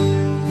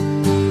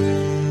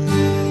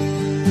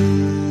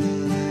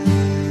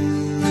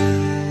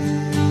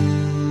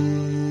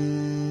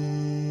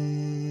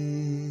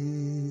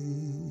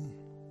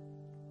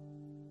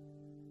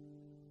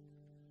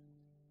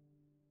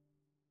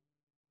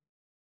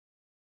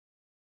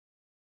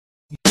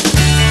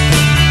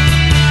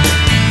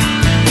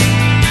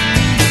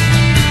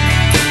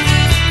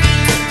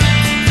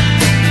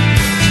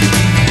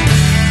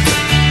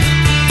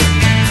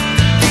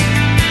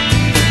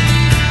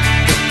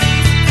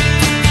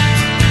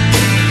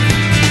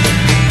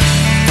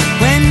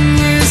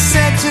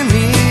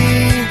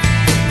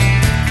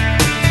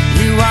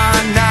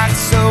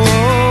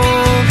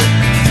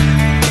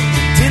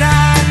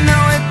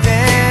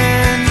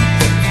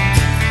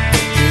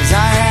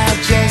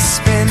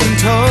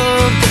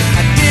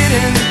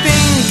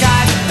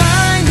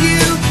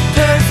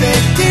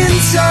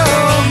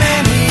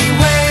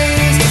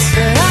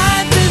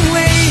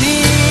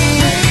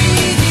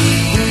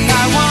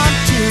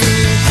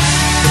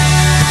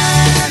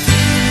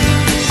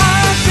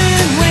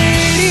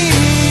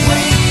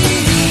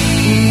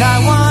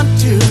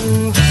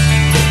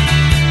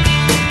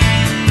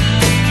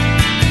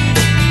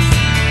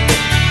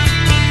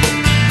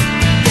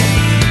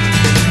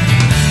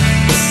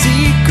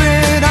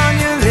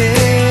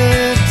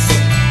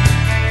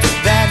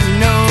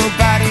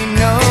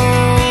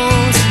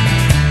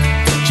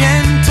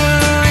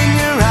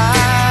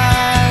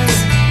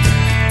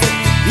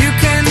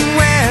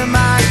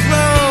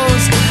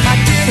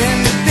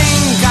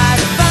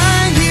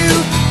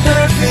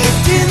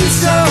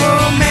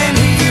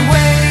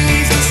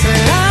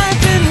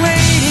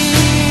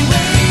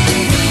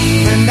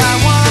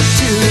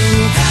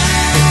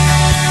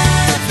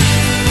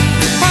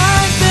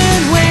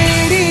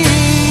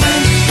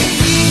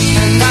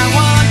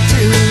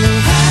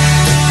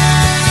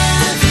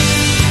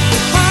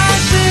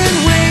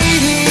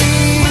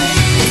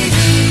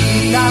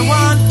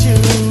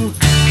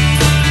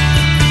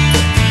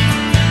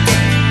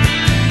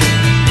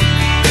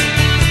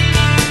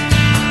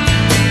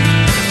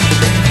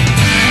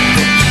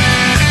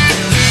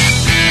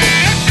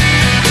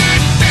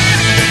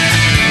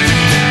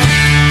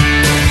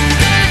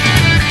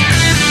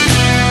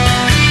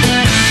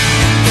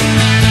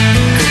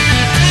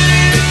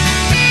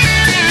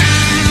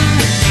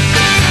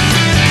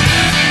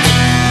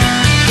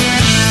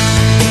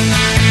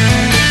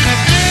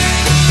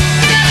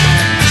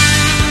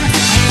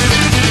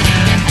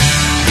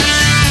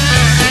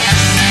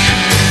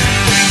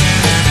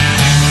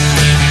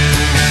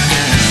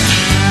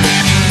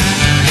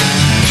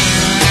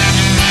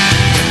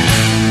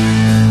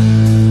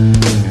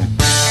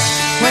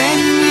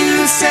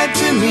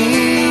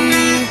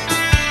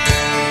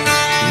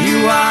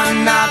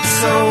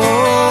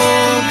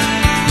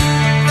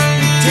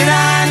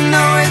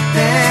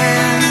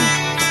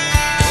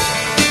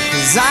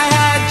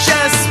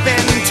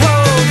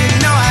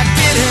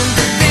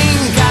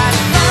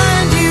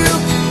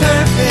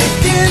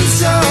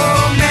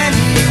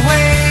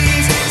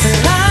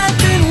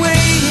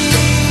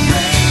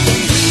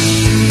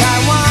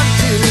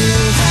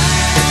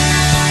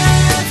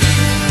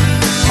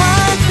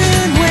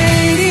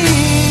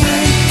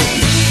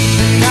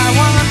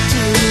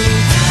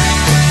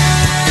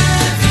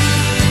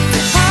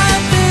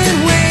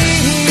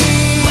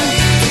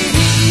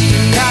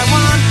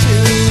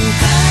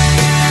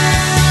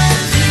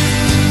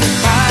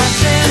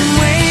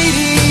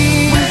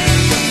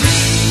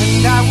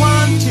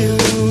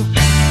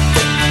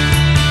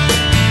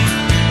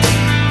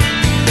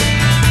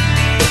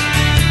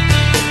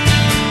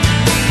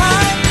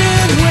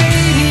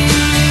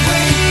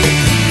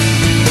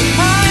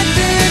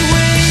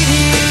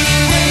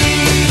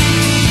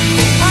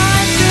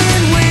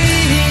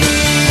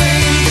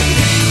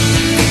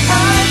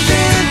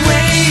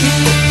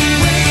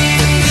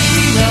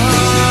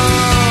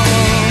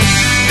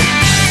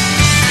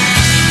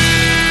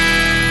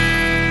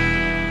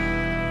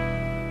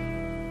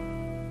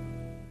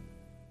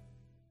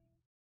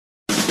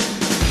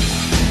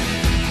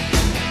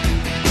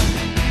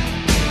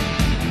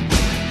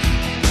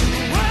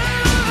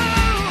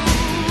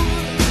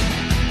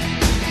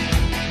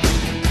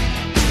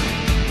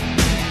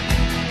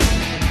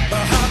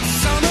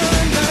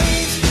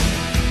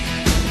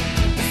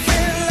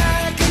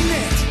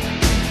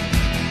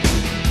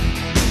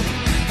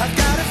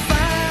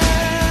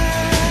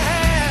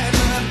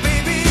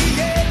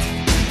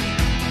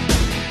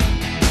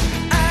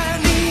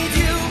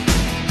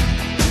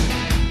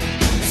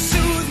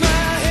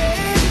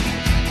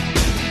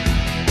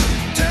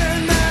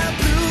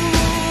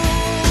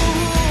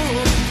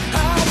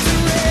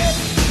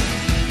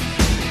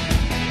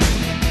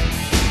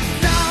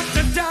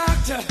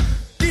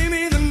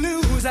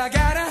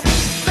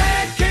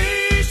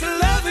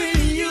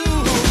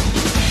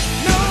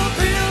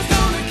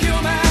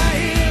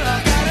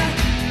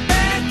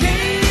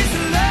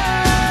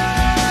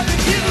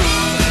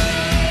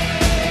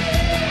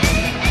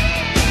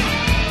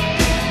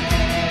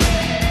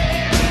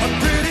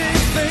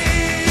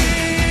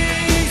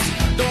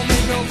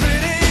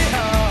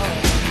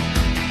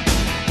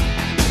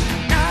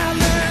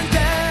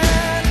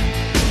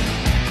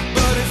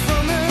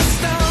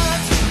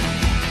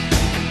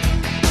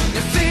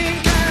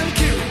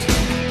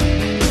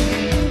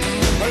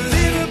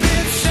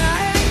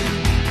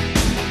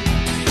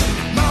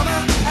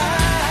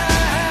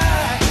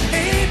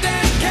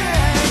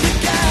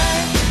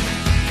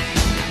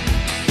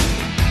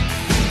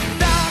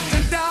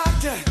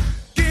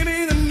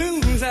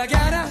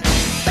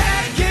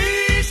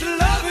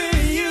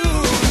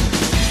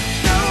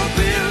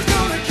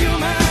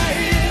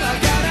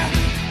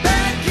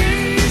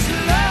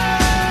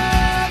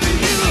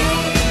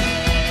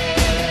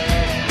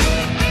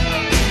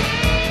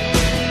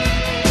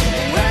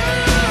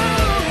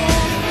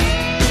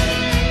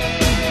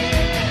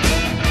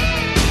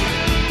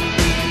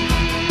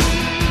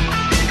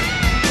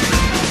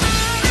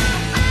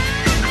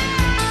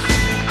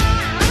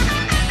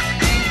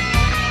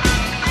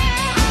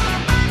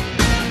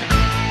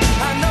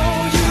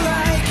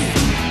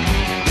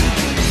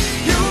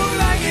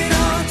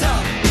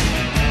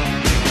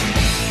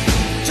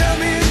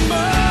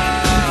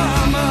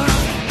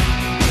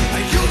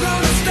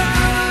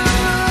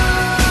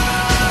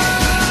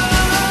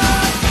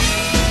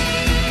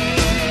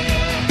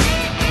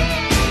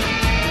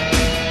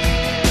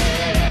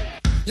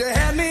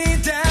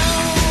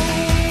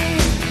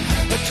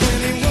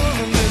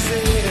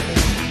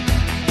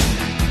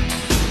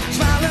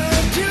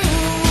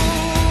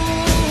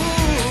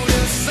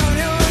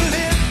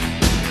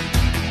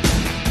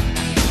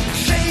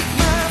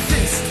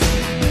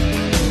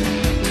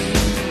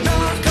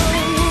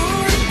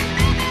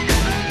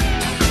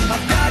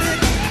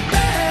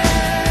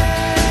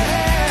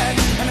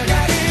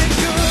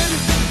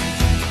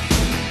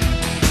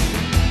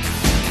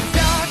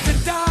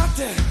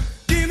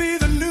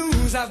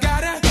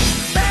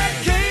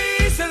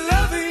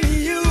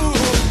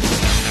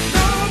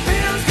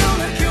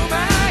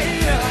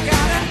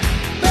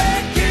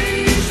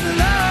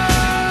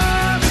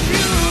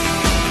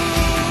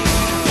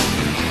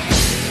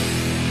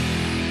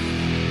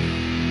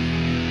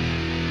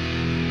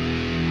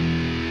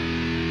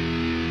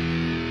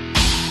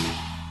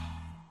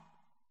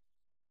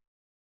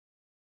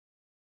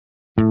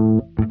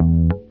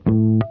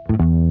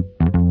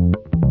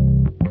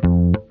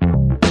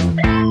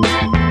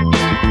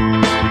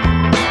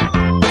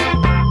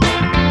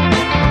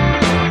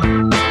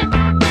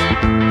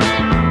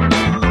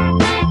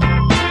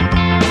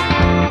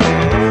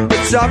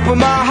 keeps up with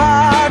my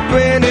heart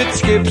when it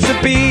skips a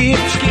beat.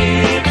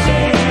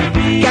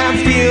 Can't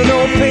feel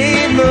no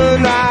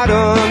pavement right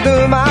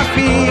under my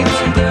feet.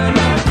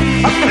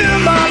 Up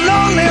in my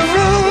lonely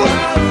room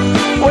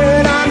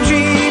when I'm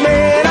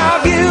dreaming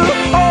of you.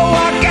 Oh,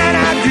 what can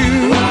I do?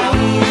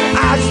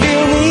 I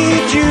still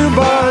need you,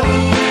 but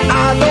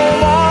I don't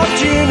want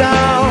you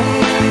now.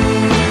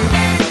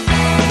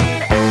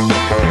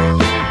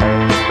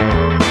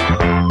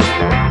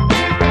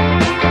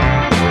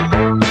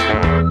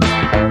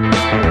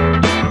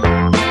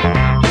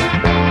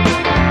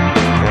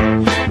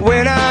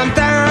 When I'm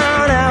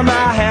down and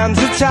my hands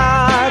are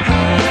tied,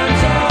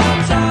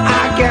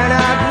 I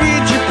cannot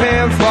reach a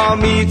pen for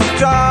me to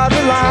draw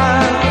the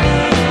line.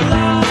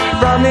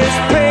 From this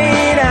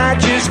pain I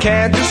just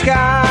can't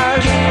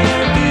disguise.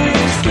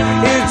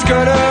 It's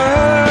gonna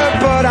hurt,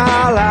 but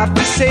I'll have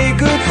to say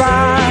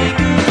goodbye.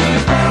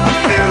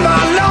 I'm in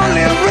my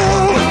lonely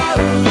room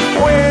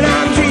when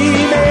I'm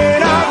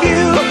dreaming of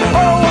you.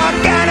 Oh, what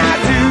can I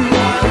do?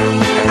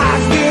 I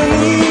still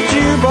need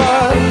you,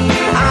 but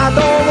I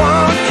don't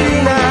want you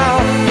now.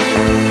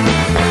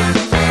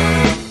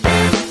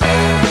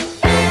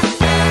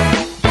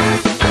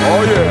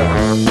 Oh yeah.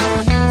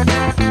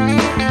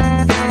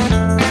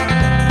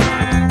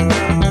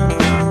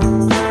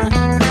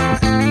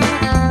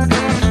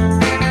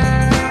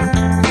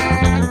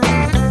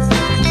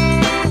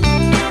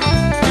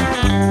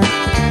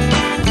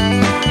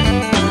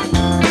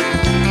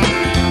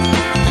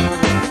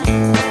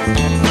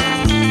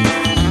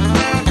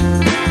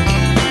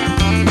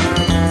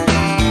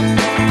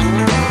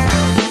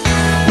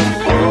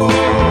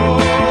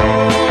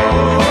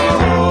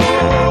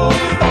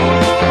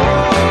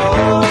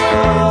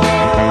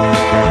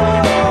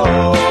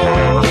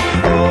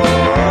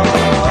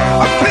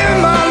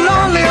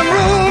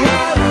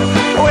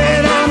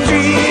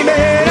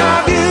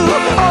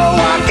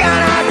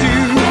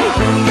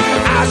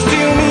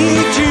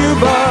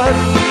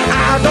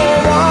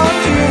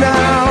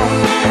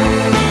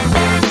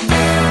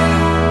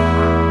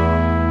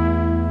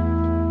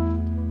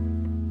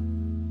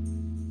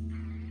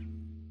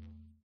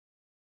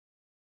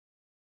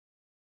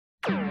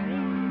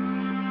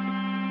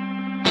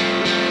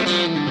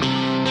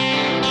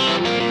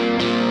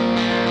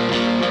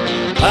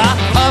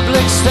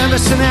 Public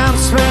service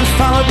announcement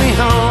followed me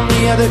home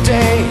the other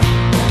day.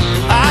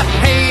 I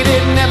hate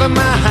it, never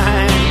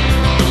mind.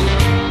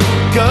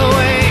 Go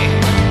away.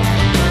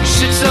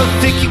 Shit so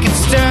thick you can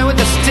stir with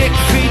a stick.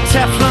 Free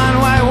Teflon,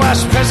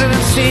 whitewash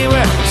presidency.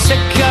 We're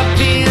sick of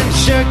being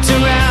jerked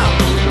around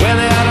when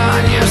they're out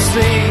on your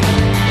sleeve.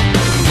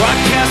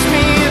 Broadcast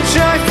me a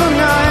joyful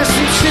noise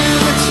into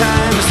the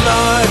times,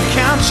 Lord,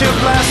 count your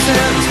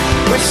blessings.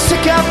 We're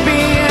sick of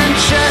being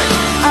jerked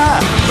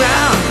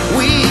around.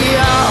 We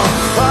all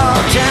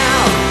fall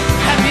down.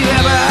 Have you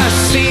ever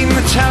seen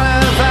the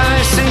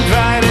televising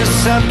brightest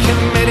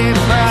subcommittee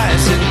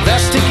prize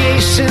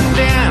investigation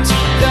dance?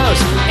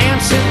 Those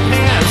ants and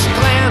pants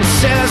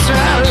glances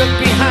right look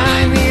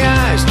behind the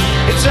eyes.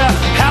 It's a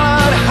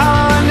hallowed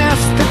hollow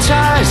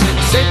anesthetized.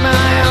 Save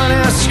my own,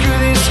 screw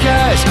these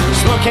guys.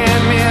 Smoke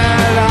and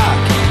mirror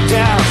lock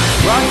down.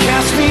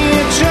 Broadcast me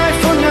a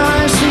joyful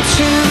noise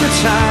into the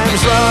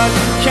times, Lord,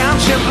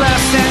 count your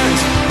blessings.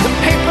 The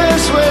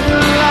papers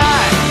wouldn't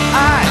lie.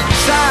 I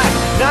sigh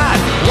not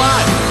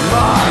one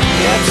more.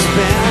 It's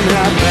been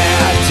a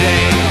bad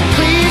day.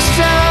 Please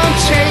don't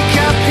take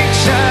a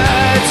picture.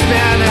 It's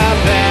been a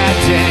bad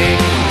day.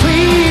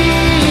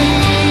 Please,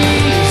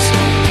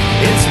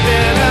 it's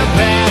been a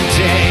bad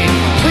day.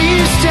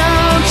 Please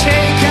don't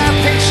take a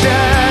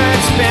picture.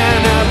 It's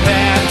been a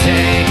bad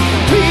day.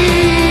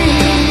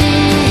 Please,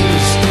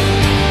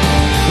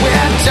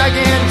 we're dug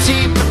in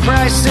deep. The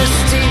price is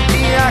steep.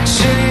 The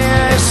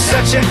auctioneer is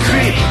such a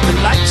creep. The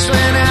lights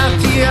went out,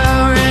 the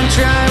orange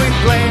dry. We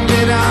blamed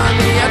it on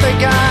the other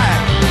guy.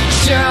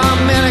 Sure, all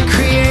men are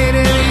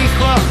created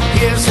equal.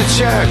 Here's the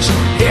church,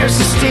 here's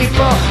the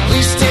steeple.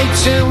 We stay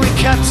till we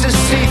cut to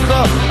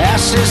sequel.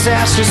 Ashes,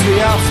 ashes,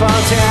 we all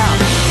fall down.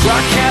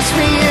 Broadcast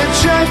me a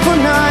joyful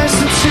noise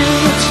into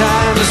the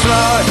times,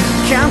 Lord,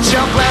 count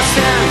your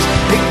blessings.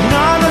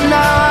 Ignore the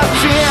low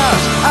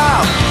fears.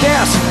 Oh,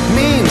 this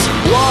means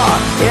war.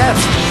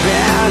 It's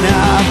been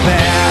a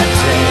bad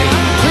day.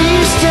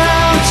 Please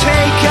don't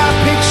take a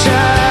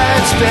picture.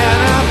 It's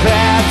been a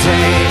bad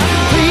day.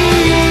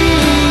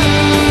 Please,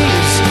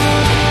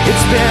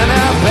 it's been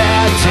a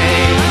bad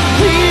day.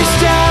 Please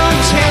don't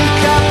take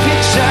a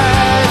picture.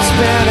 It's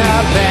been a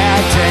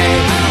bad day.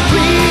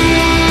 Please.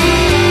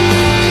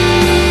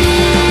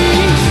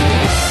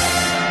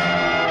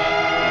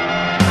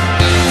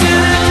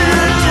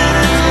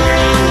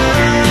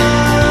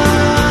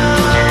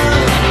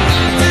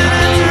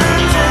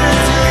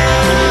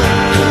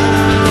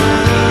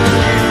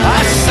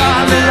 I saw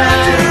the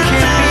light, it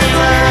can't be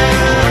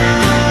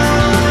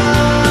right.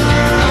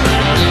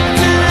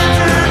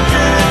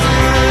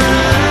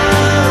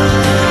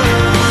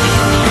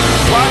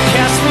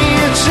 Broadcast me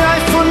a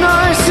joyful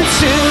noise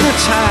into the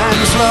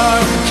times,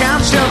 Lord,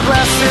 count your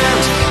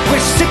blessings.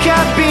 We're sick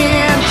of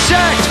being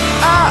jerked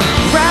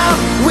around.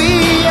 We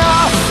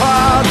all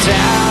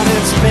down,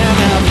 it's been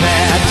a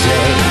bad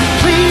day.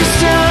 Please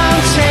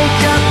don't take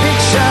a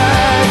picture,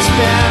 it's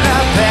been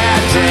a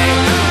bad day.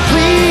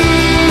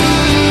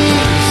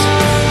 Please,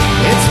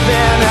 it's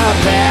been a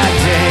bad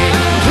day.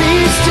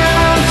 Please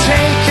don't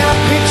take a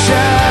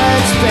picture,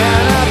 it's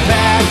been a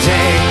bad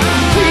day.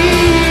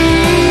 Please,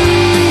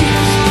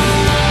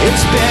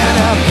 it's been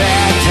a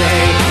bad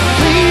day.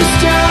 Please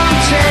don't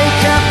take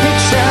a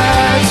picture,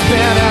 it's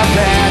been a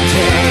bad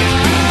day.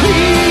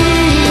 Please,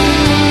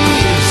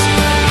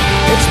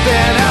 it's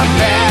been a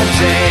bad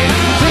day.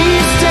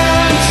 Please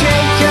don't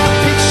take a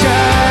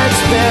picture,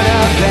 it's been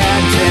a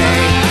bad day.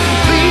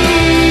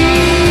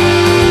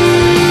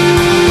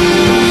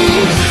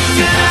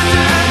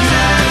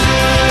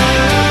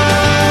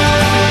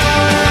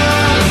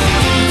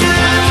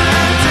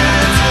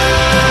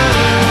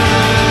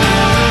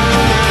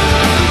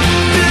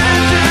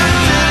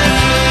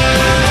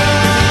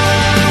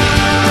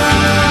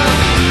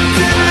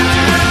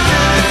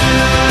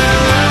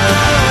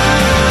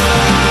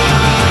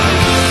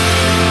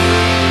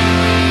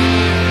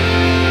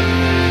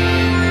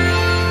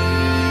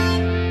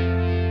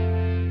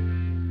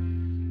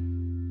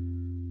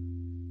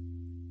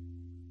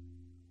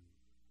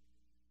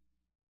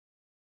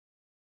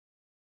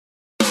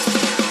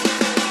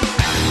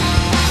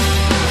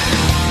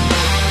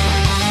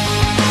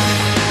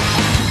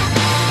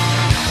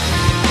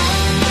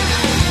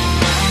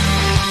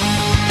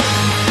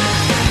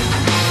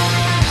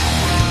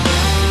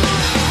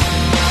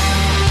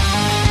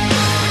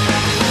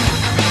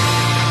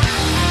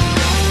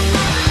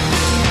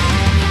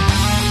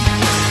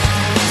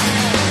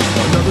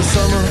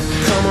 Summer,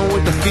 coming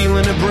with the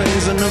feeling it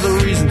brings. Another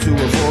reason to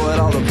avoid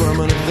all the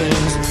permanent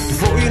things.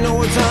 Before you know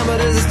what time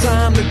it is, it's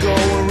time to go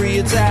and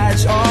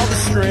reattach all the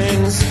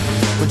strings.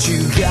 But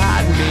you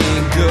got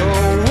me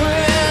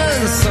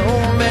going so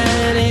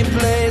many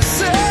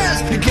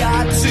places. You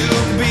got to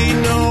be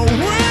knowing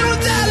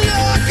with that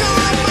look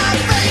on my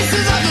face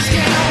is I just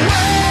can't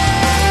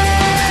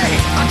wait.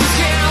 I just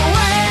can't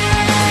wait.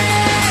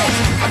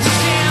 I just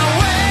can't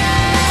wait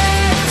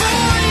for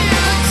you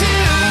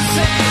to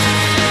say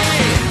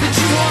that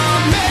you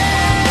want me,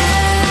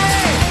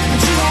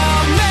 that you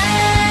want me.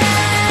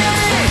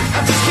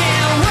 I just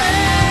can't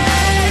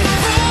wait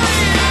for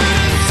you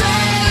to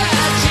say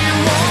that you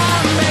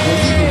want me.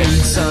 Well, you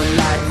need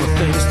sunlight for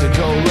things to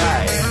go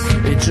right.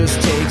 It just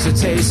takes a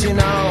taste, you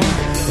know.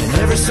 And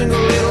every single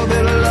little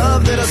bit of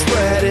love that I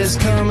spread is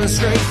coming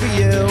straight for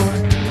you.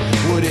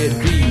 Would it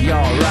be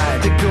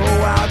alright to go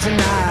out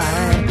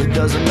tonight? It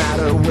doesn't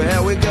matter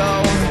where we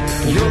go.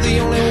 You're the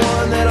only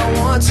one that I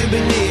want to be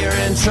near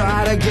and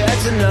try to get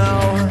to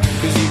know.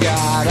 'Cause you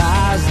got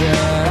eyes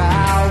that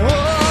I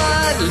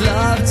would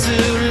love to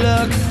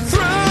look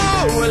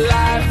through. A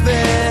life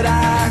that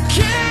I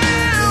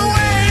can't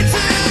wait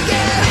to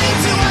get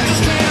into. I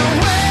just can't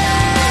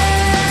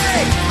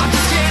wait. I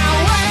just can't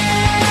wait.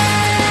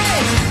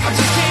 I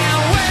just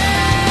can't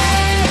wait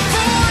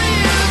for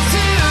you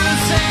to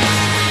say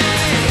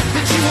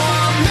that you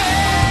want me,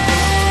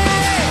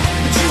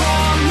 that you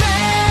want me.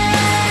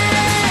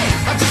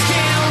 I just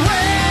can't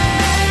wait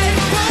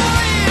for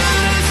you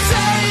to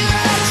say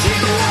that you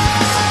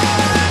want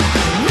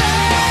me.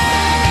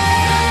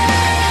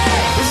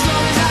 As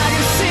long as I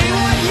can see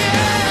what you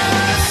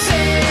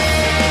see,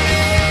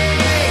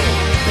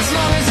 as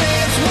long as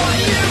it's what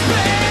you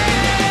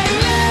bring,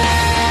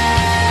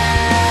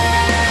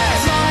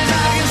 as long as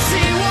I can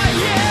see what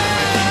you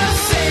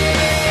see,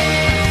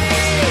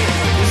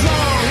 as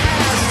long as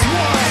it's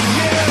what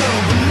you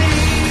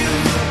believe.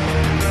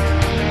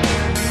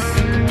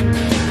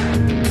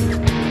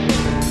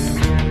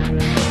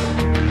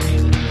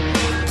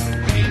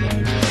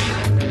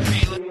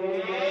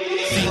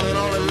 Feeling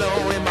all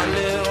alone in my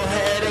little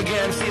head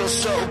again. Feels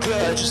so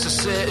good just to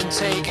sit and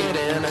take it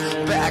in.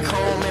 Back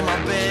home in my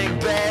big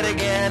bed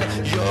again.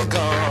 You're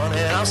gone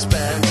and I'm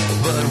spent.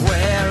 But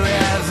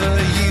wherever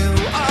you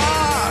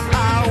are,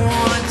 I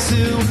want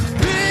to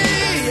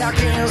be. I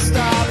can't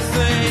stop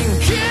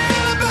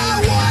thinking about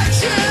what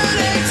you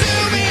did to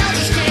me. I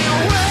just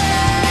can't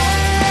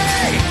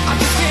wait. I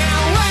just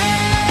can't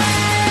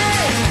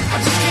wait. I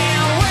just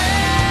can't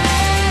wait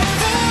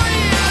for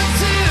you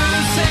to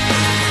say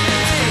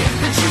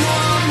that you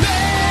want me,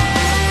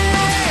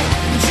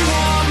 that you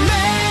want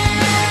me.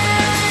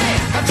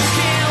 I just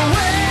can't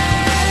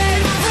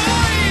wait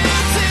for you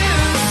to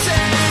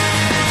say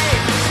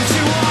that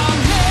you want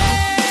me,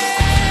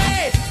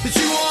 that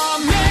you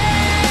want me.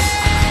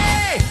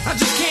 I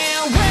just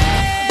can't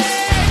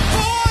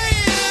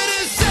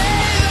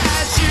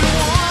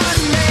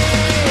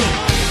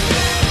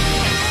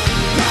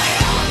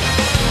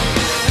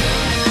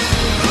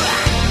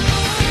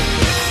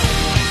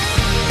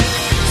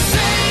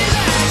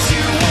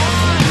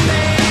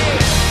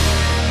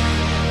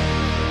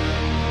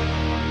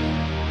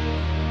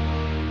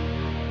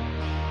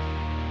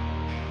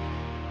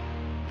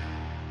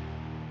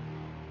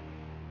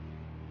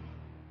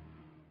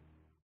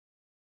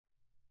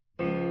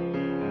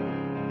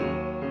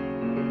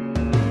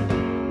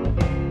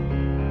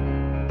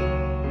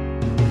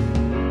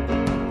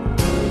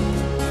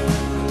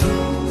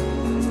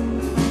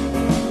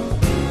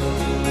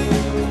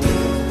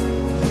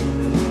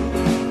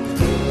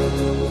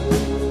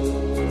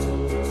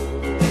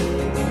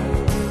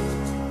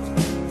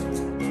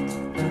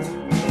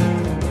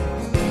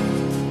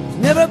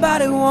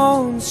everybody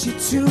wants you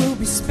to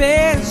be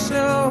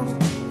special.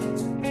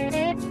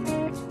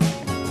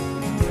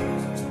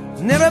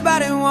 And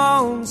everybody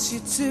wants you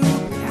to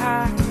be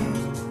high.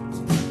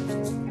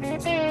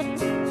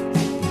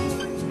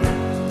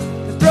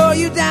 They throw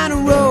you down a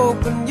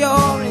rope and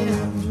you're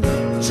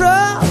in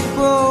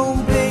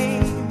trouble,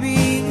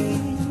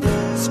 baby.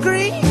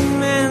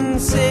 Scream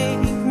and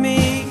save me.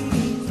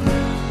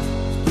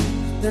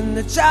 Then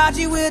they charge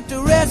you with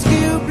the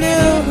rescue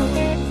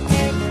blues.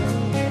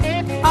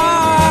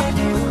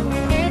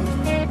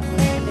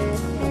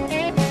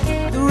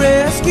 The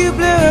rescue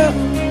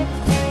blues.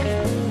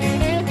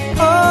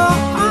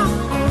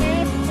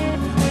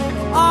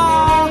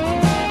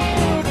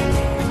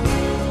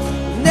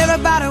 And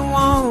everybody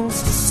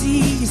wants to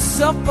see you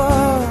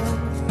suffer.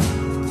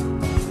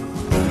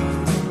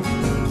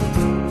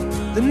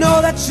 They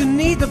know that you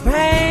need the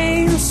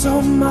pain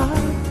so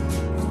much.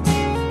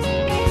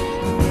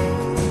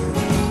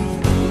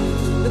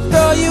 They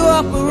throw you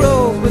up a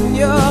rope and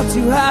you're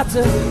too hot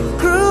to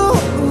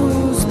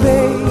cruise,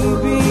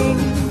 baby.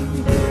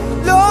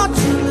 Don't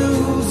you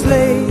lose,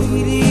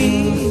 lady.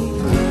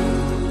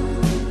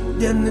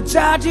 Then they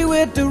charge you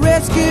with the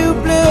rescue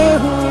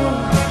blues.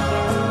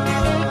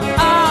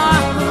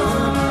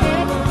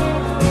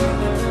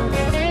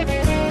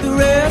 The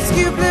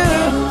rescue blues.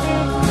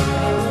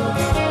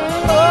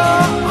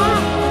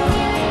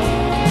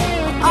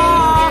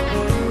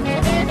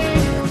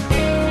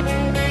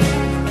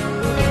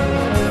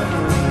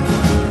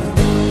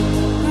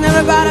 And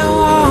everybody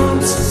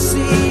wants to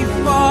see you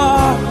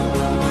fall.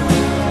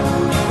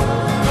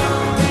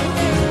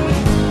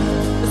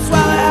 That's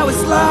why they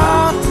always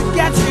love to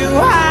get you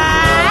high.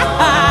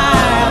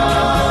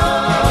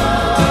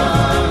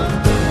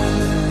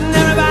 And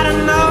everybody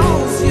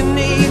knows you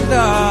need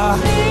the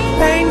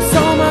pain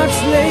so much,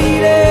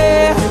 lady.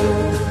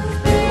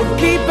 Well,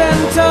 keep in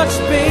touch,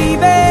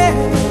 baby.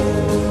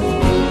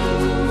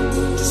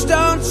 Just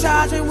don't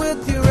charge me with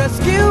your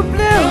rescue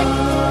blues.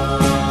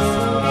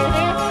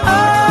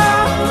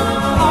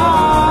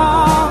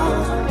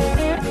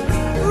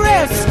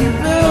 Rescue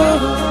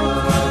blues.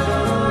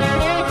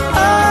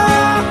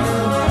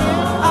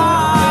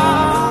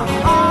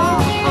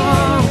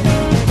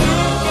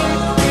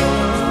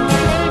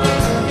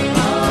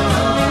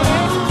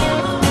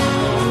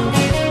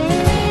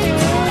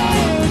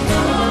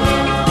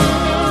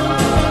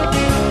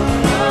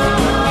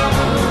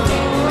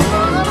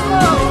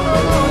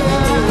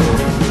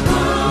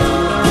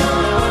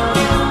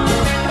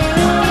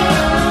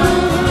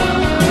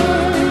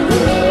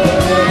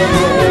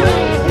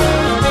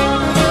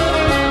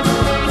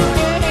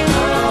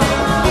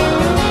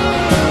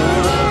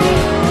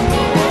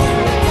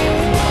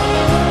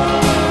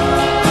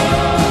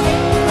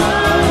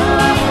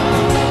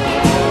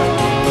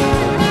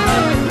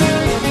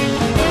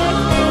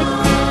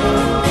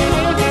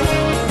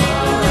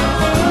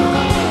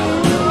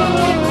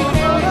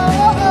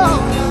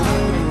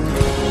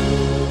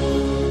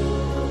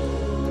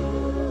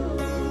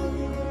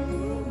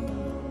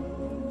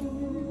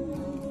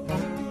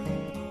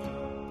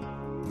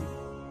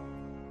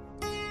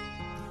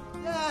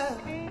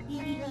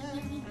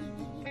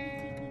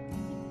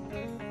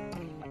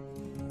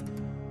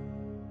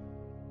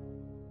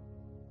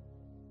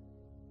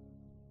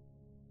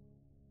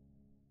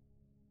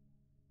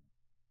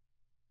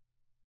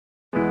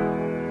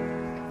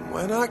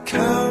 When I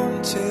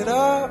counted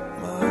up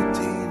my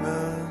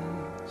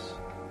demons,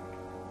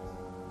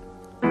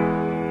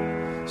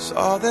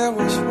 saw there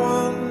was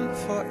one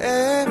for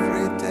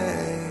every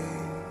day.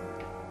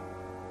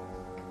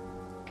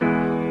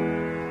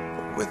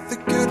 But with the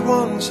good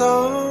ones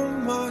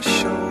on my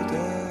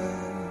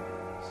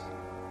shoulders,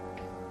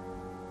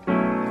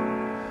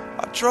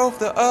 I drove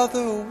the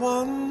other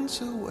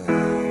ones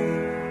away.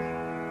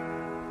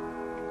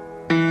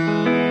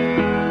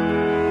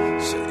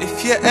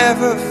 If you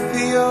ever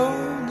feel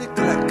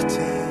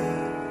neglected,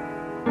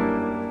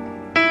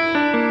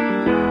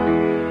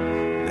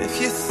 if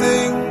you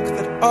think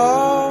that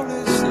all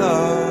is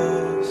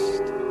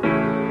lost,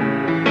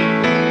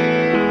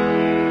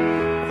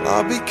 well,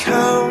 I'll be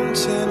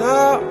counting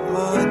up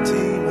my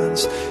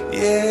demons,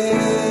 yeah,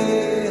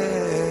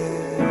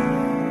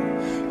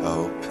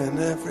 hoping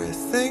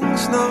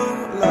everything's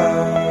not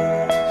lost.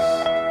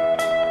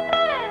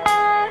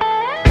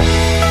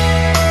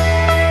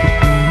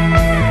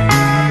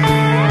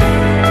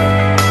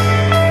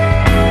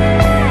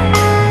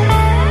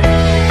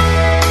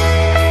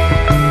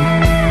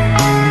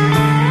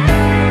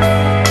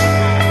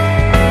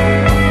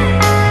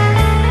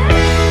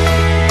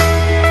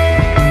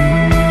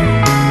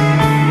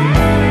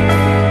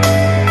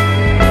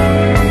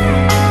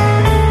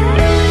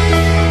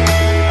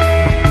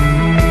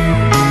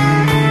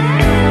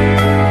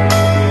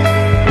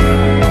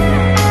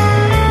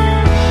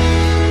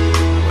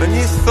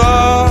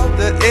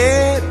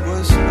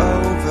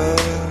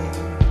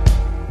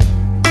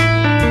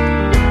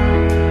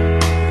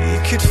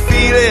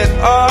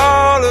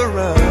 All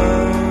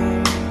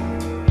around,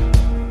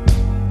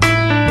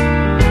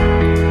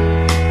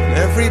 and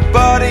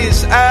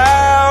everybody's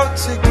out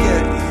to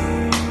get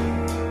you.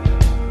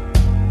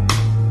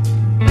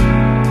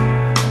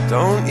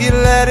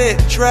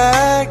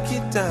 drag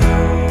you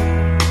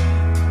down.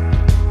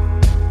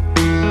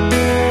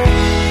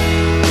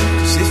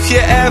 'Cause if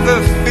you ever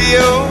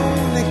feel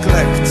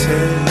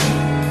neglected,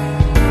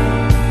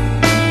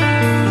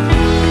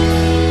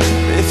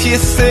 if you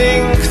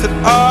think that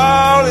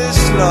all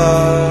is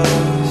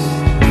lost,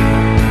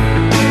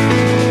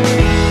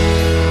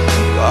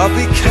 I'll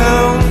be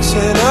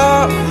counting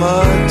up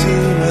my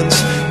demons,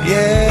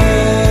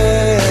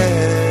 yeah,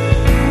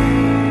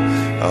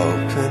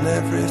 hoping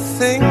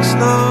everything's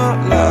not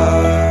lost.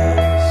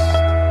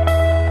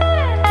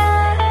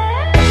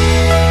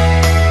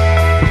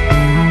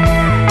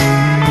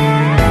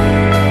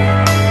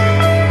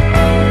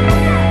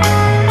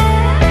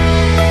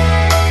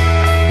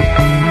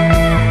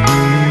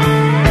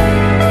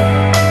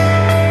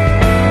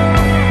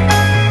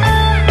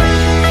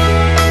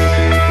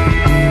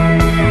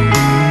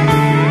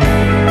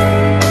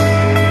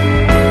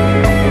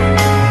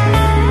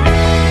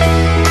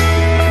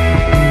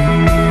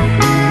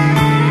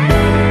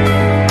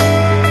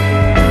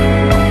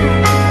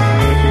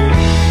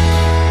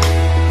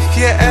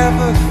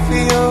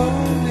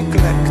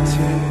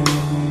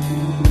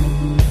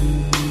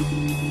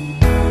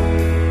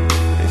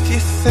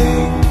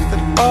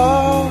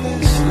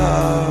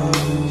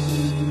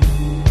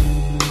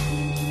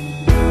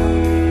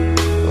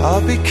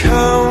 I'll be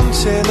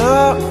counting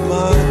up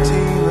my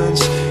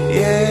demons,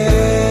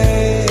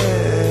 yeah,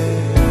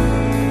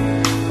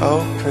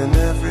 hoping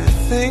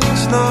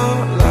everything's not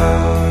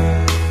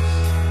lost,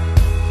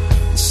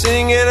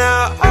 singing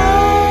out, oh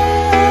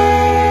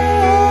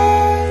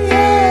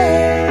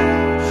yeah,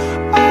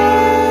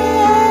 oh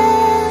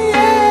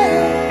yeah,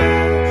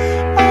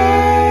 oh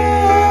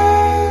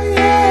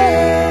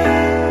yeah,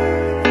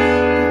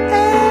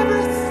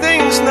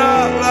 everything's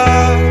not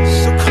lost,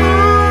 so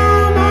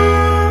come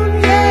on,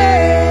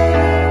 yeah,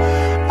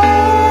 oh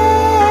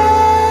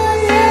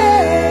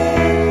yeah,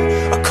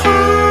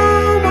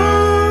 come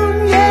on,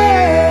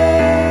 yeah,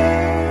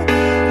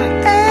 and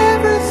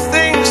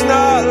everything's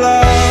not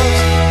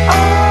lost,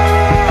 oh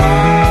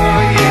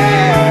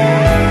yeah,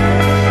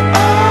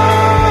 oh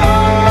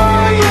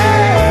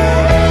yeah,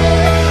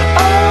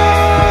 oh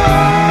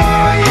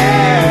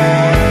yeah,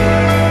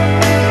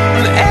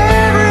 and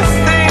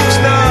everything's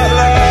not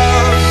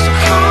lost, so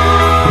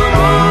come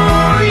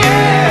on,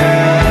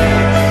 yeah,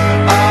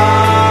 oh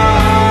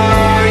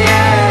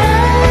yeah,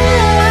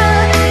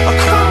 oh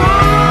come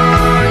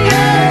on,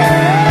 yeah,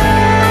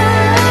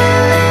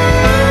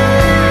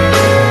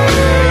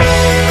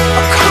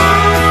 oh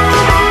come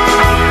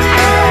on,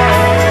 yeah,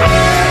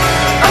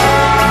 oh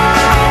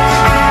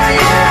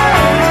yeah,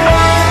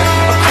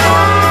 oh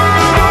come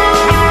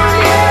on,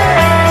 yeah,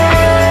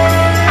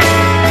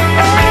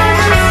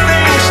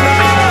 everything's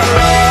not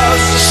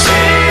lost, so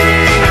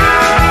sing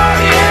out,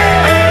 yeah,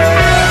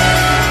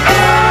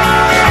 oh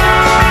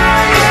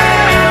yeah,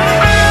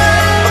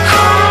 oh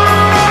come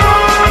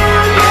on,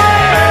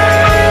 yeah,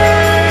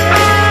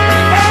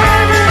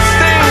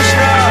 everything's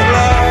not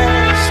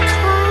lost,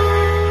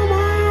 come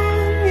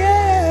on,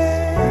 yeah,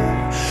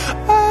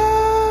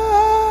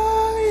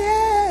 oh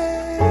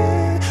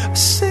yeah,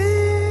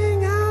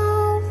 sing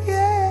out,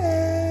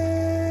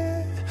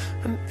 yeah,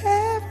 and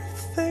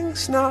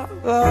everything's not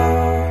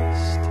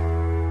lost.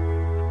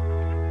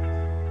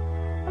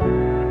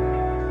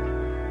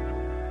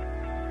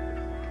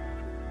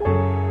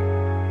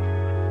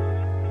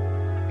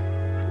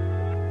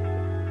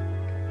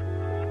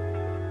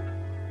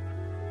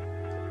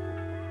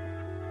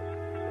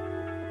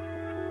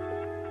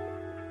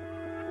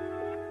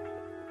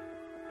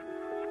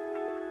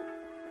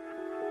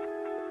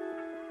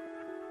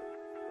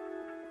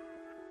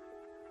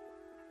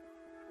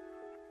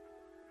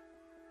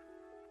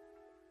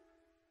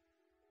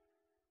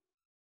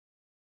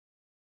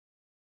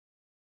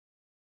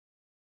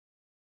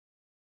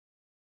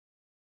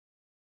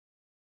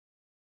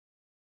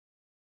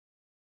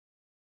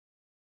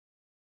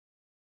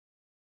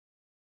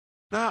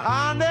 Now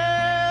I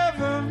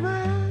never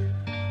meant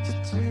to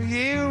do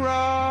you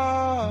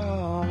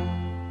wrong,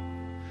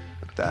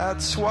 but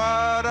that's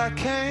what I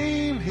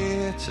came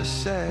here to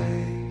say.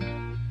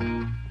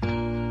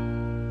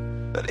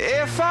 But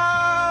if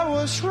I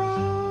was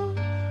wrong,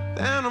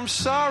 then I'm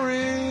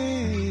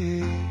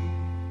sorry.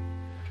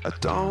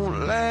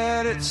 Don't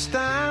let it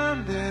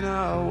stand in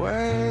our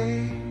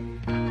way,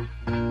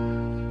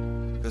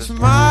 'cause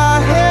my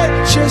head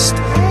just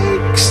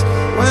aches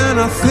when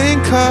I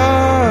think of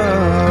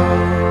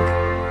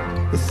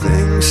the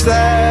things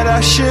that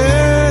I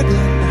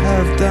shouldn't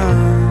have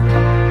done.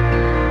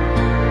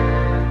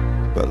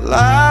 But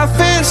life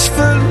is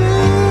for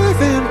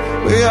living,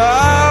 we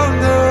all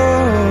know,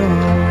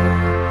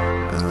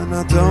 and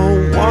I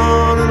don't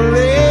wanna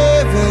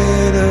live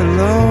it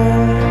alone.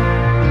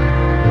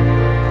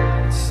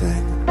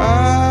 Sing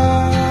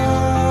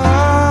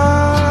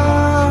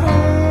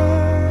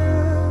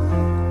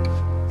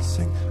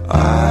sing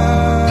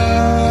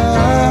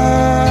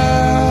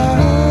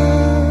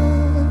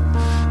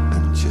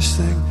and just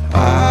sing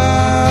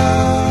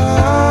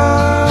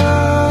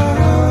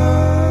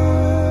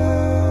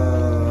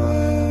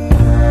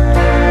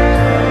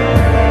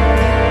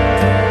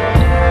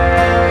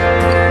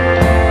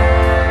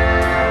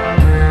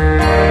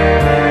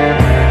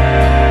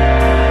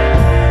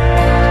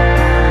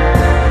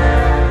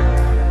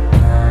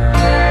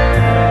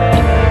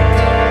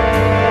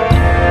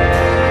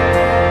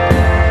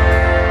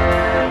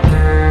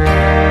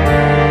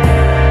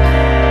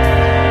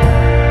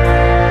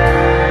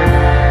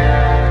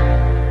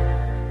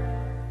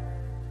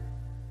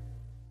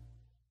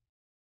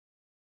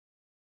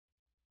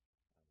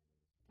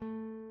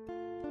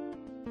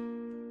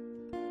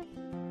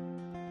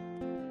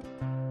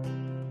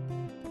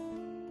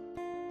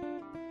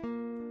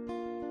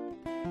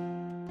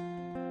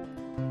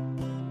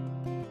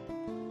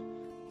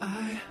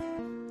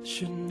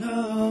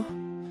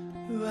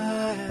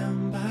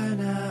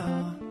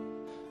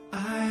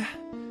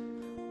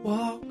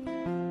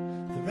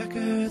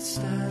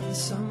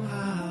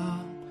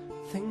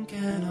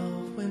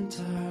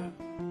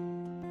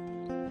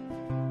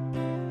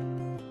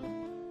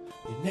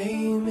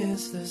name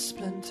is the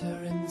splinter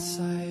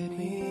inside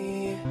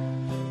me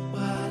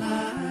while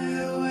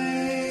I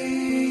wait.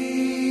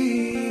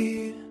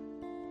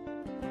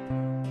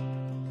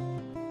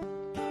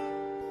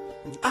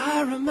 And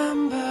I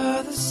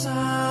remember the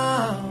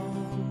sound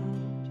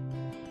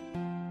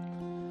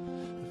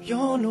of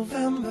your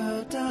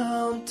November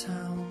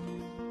downtown.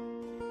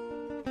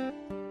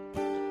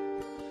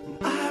 And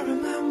I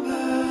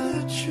remember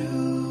the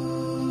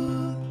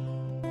truth,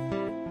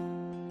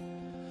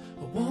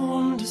 a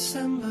warm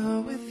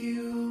December with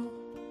you.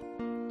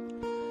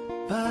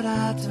 But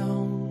I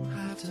don't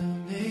have to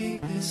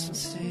make this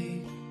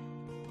mistake,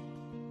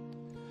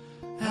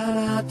 and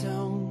I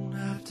don't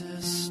have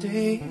to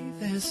stay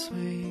this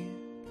way.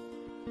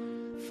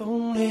 If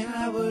only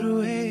I would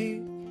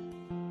wait.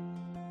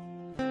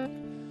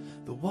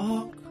 The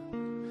walk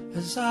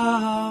has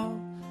all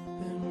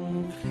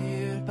been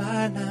cleared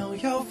by now.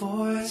 Your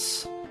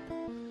voice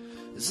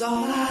is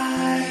all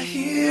I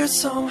hear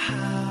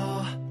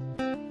somehow,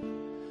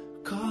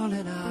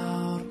 calling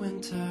out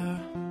winter.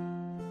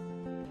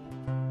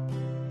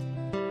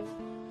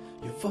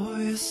 Your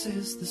voice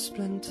is the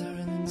splinter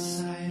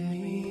inside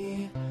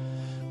me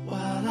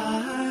while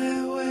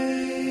I wait.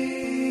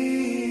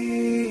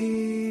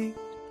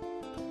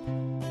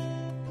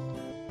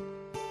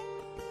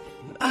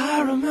 And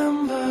I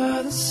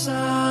remember the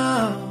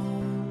sound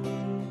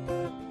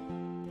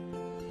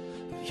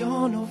of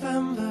your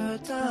November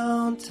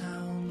downtown.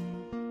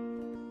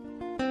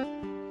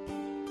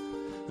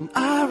 And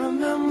I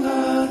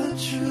remember the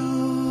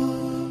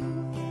truth,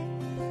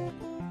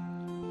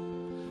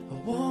 a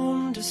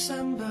warm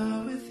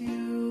December with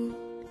you.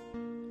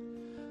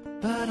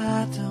 But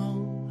I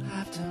don't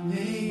have to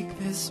make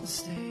this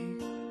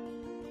mistake,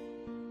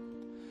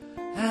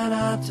 and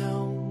I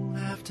don't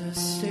have to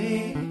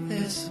stay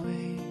this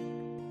way.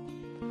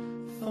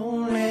 If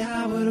only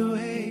I would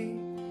wait.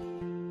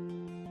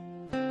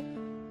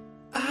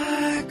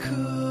 I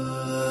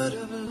could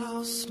have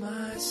lost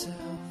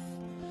myself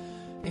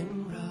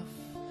in rough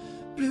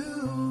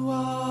blue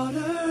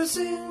waters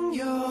in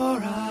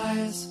your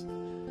eyes,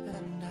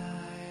 and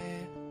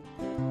I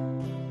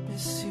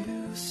miss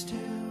you still.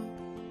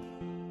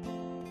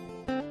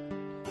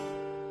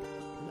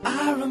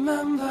 I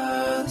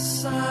remember the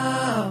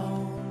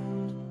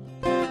sound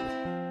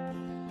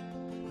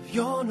of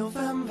your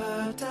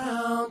November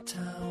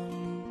downtown.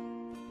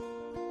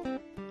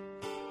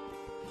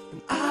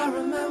 And I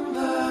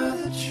remember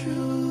the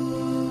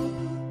truth,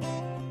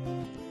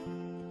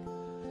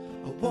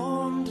 a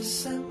warm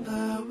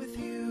December with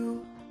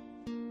you.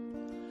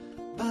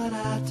 But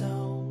I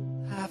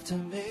don't have to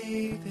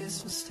make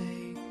this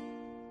mistake,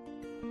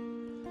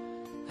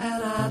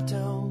 and I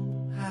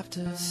don't have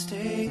to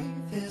stay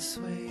this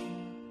way.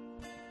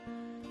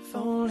 If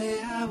only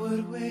I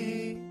would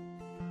wait.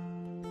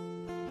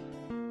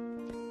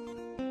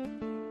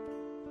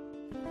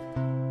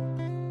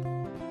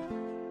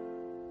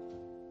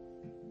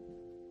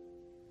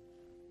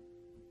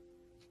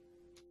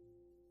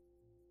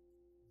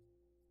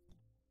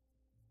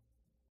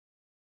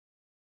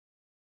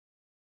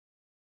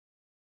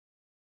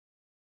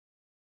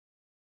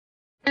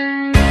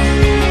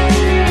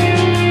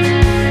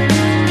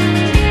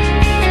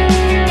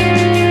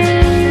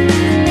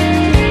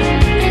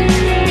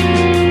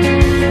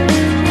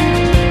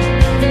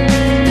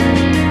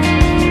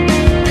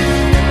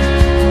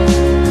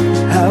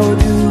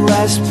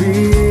 I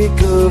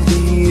speak of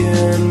the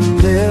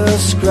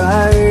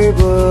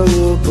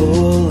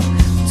indescribable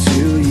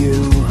to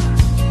you.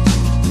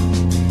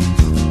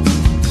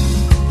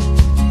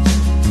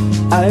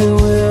 I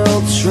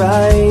will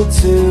try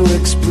to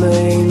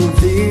explain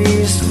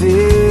these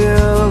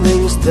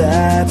feelings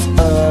that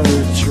are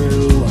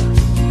true.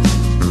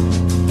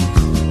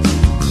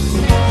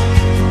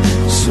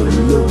 So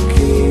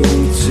looking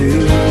to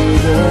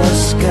the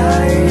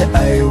sky,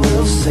 I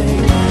will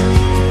sing.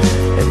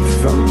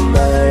 From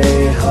my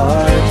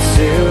heart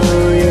to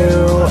you,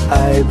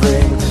 I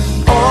bring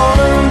all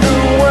of the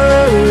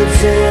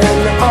words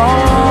in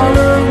all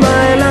of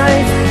my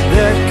life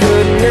that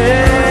could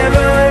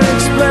never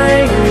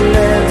explain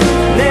and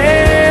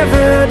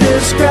never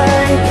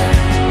describe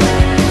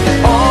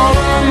all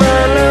of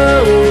my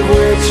love,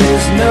 which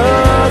is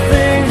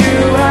nothing to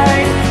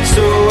hide.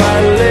 So I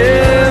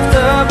lift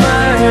up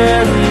my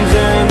hands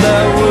and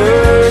I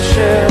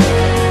worship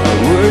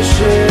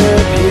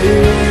you.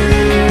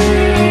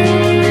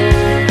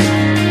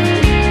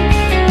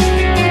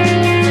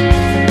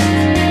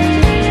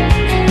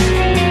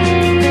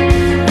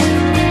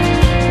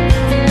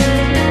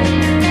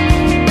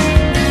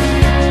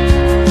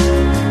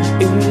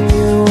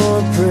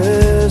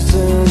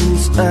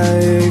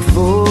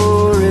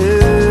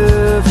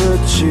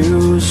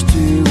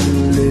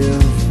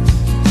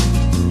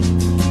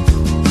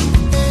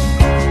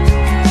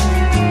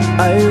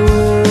 I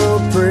will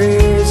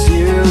praise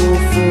you,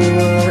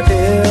 for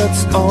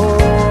it's all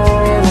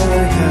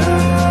I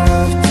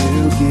have to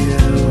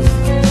give.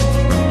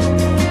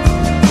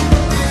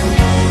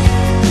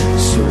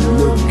 So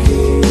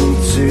looking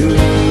to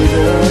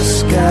the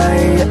sky,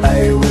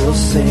 I will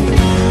sing,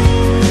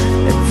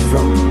 and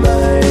from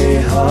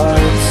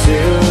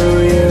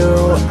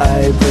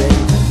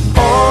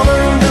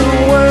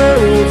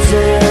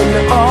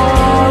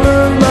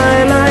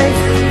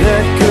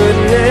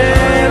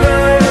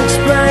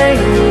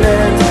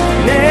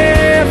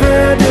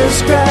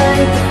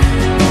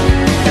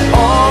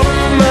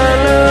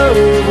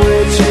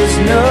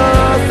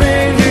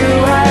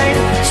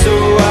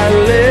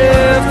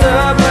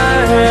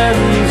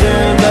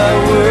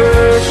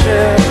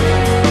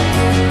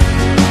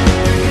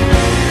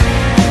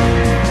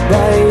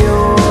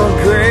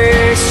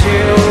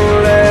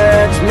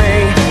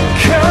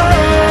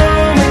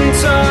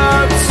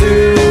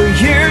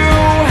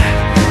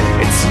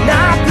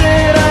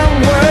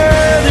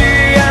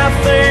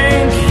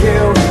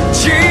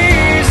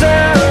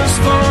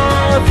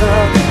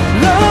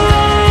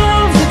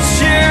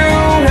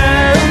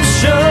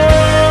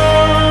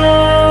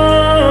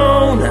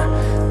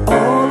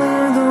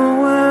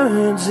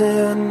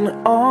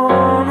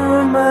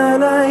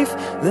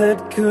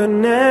that could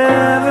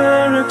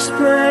never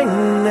explain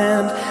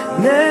and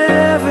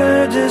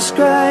never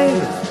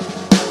describe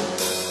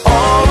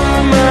all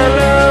of my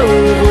love,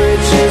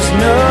 which is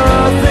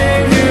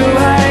nothing to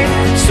hide.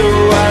 So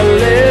I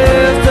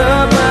lift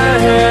up my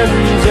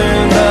hands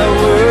and I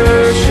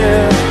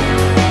worship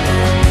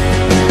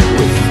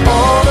with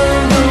all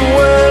of the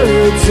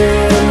words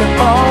in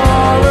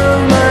all of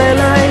my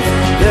life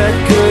that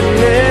could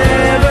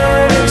never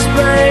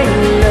explain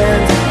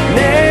and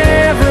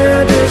never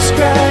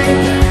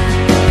describe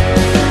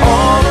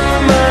all of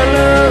my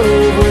love,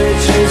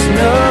 which is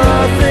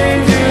nothing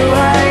to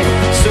hide.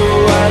 So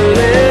I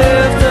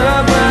lift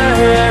up my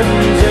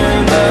hands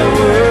and I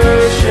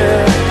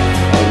worship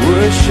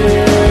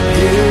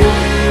you.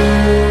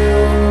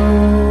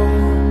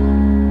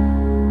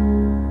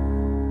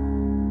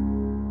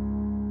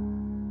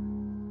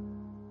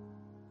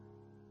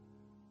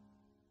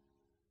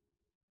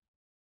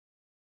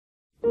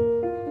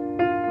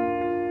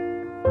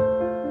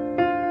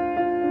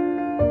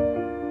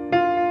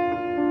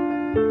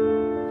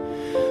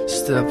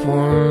 Step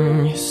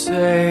one, you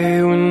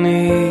say we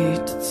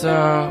need to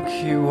talk.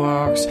 He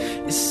walks,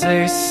 you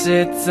say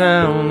sit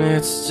down,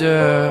 it's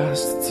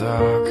just a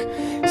talk.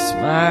 He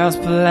smiles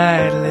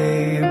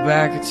politely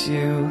back at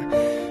you.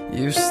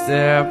 You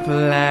stare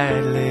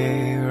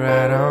politely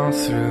right on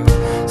through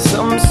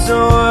some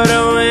sort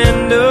of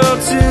window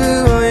to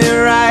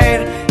your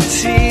right.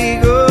 As he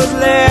goes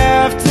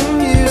left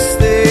and you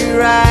stay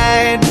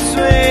right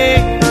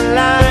between the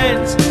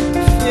lines of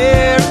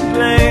fear and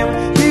blame.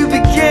 You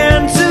begin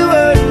to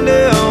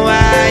wonder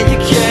why you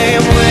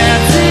came. Where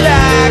did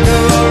I go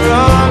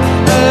wrong?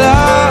 I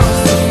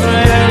lost a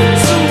friend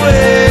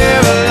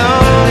somewhere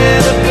along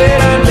in the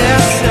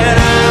bitterness, and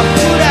I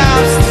put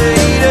out,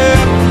 stayed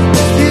up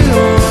with you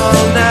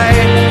all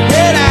night,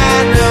 and I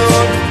know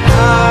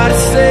how to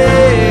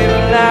save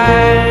a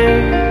life.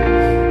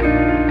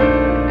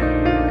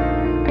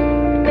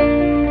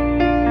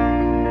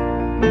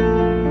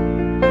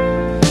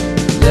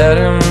 Let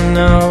him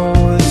know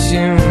that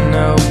you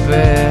know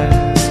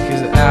best,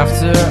 'cause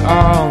after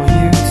all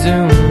you do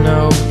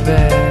know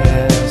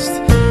best.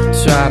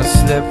 Try to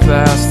slip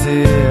past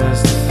his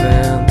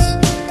defense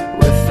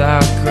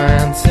without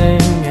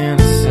granting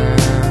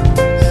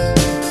innocence.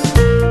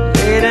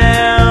 Lay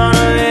down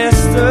a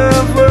list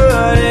of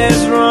what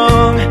is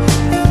wrong,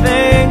 the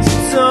things you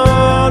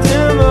told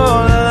him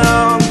all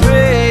along.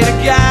 Pray to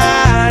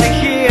God he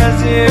hears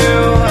you,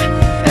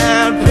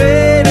 and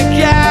pray to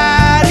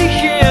God he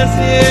hears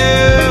you.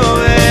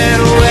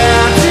 And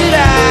where did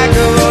I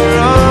go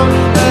wrong?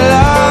 I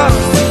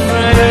lost a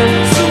friend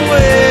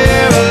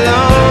somewhere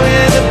along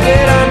in the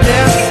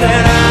bitterness,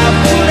 and I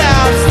put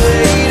out,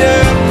 stayed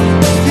up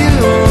with you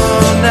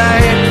all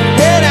night,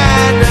 and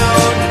I know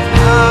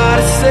how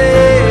to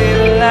save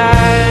a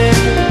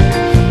life.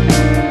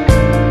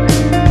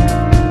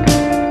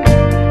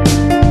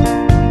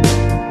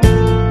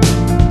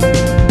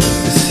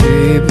 As he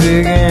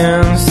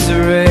begins to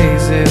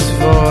raise his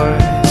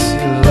voice,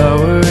 you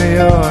lower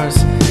yours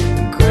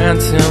and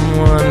grant him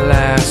one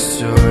last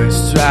choice.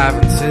 Drive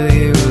until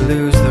you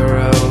lose the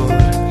road,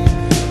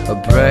 a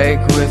break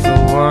with the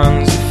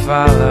ones you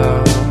follow.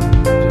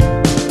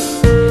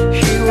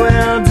 He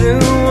will do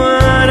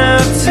one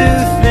of two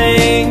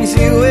things.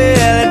 He will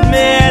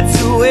admit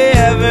to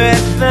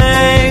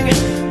everything,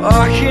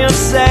 or he'll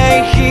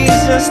say he's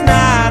just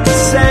not the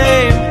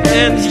same,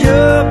 and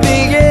you'll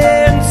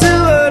begin to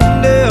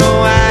wonder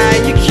why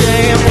you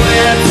came.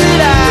 Where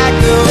did I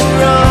go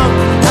wrong?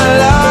 I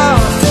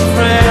lost a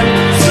friend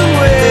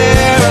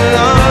somewhere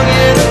along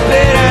in the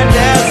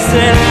bitterness,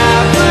 and I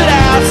put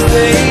out,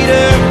 stayed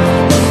up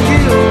with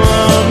you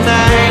all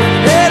night,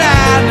 and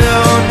I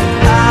know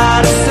how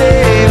to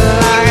save a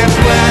life.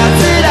 Where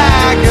did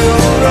I go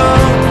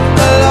wrong?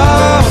 I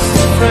lost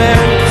a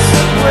friend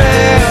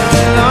somewhere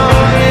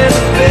along in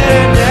the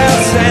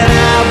bitterness, and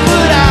I put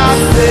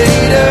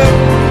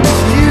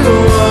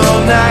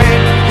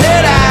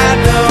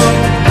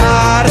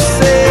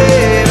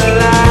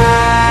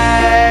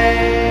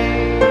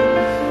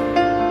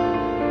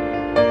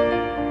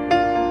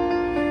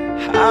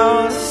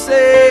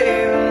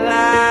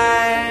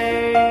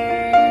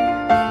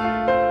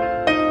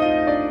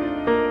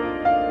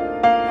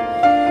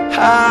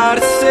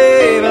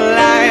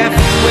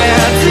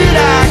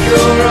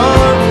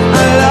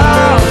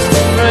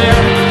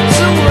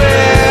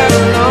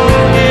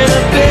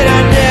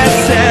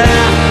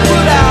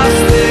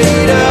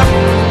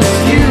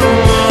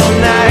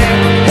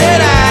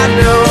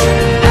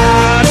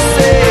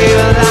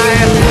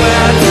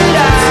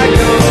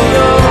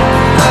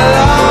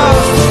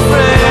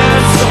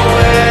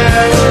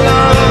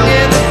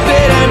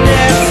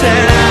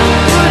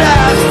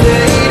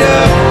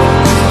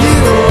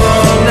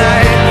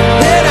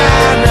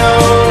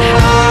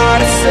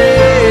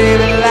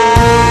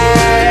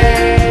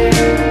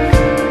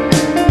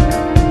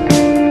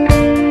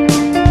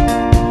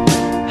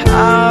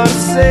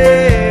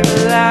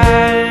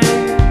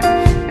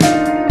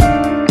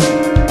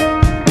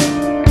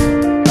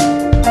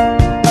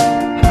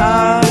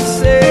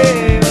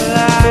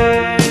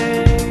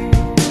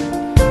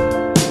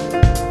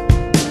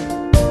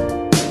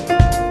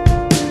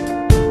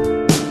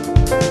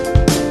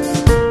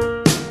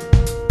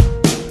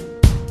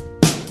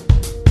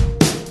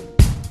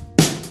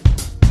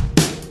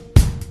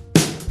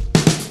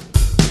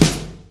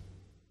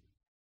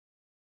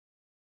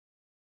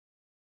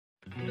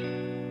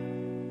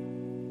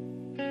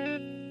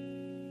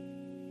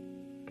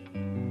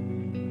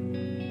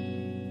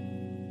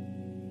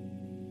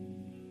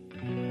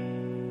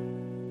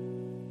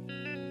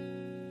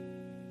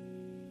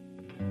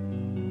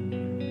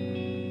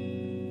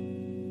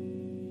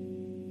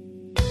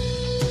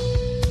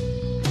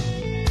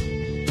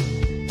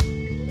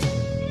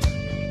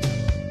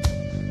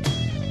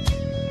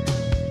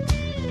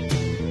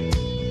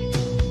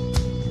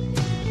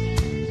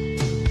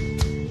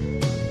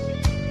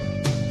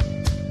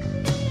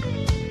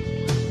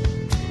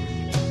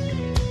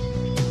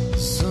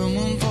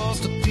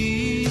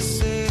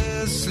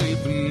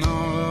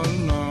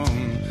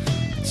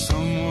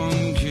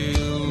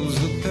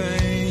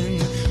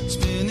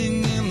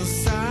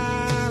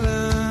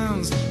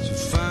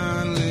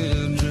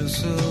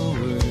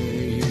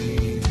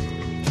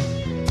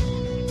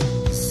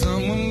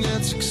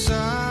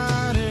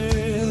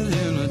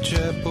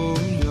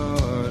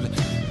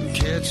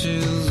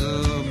sketches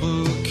a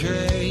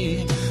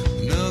bouquet,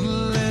 another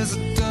lays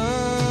a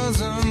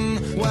dozen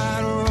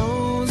white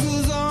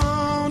roses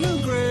on a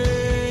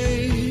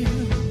grave.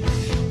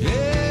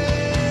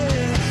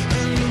 Yeah,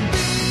 and to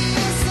be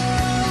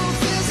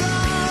yourself is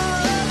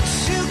all that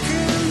you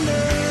can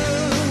do.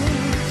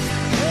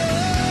 Yeah,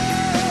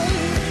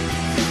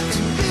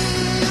 to be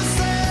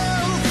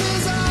yourself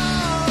is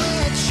all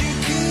that you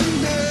can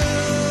do.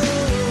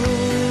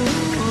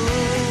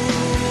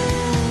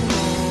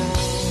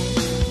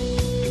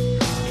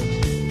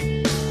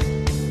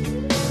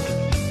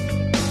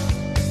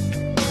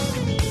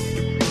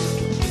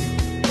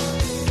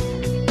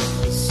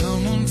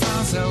 Someone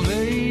finds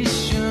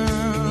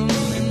salvation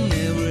in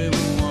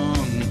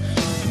everyone,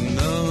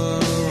 another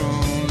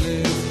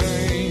only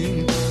pain.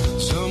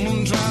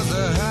 Someone tries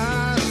to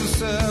hide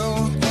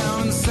himself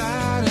down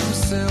inside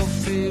himself,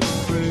 he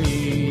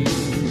breathes.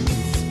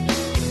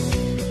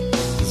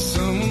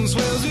 Someone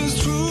swears his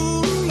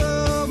true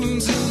love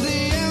until the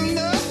end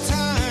of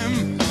time.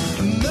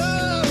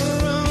 Another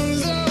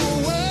runs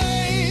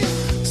away,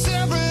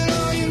 separate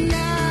or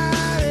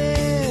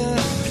united,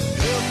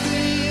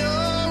 healthy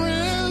or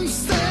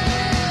insane.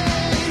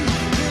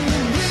 And to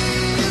be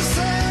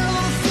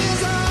yourself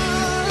is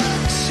all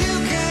that you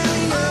can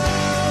do.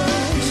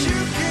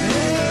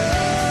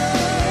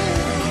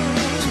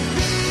 To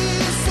be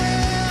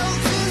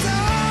yourself is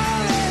all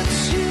that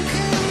you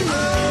can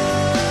do.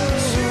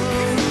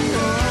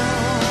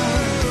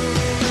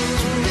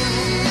 To be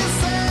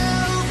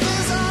yourself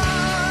is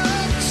all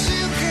that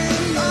you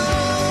can do.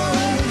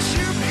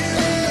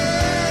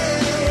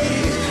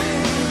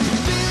 To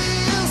be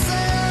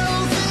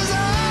yourself is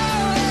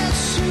all that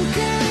you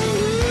can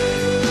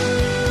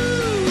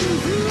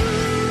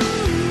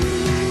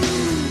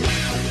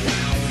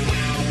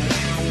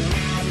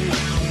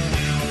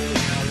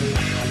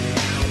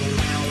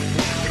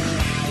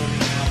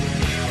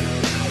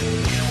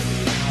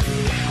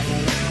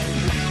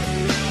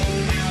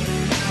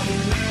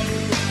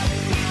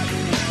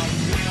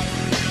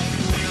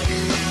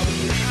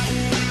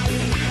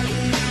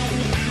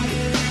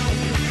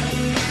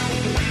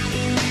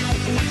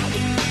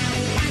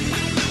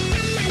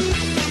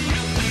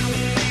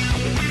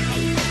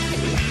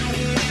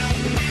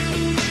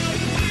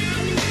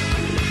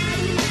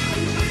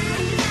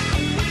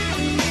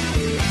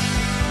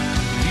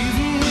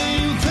even when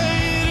you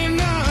paid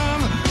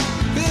enough,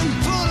 been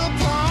put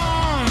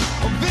upon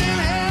or been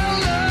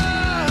held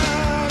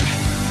up,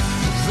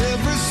 with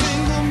every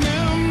single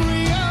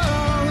memory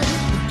of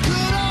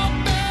good or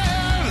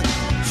bad,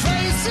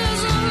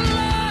 traces of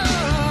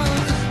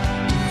love.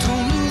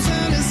 Don't lose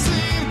any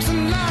sleep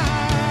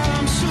tonight.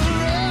 I'm sure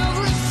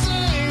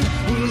everything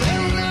will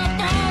end up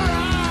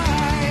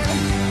alright.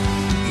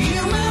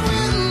 You may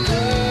win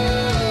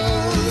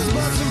lose,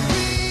 but to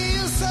be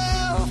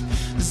yourself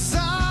is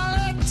all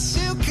that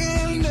you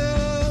can do.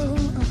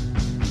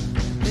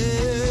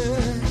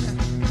 Yeah,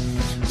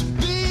 to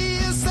be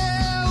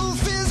yourself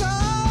is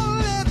all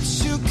that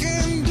you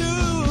can do.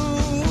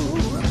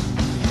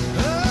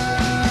 Oh,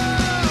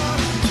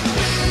 to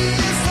be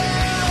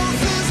yourself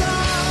is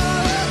all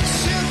that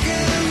you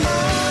can do.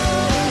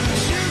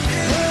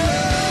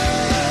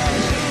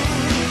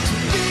 To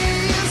be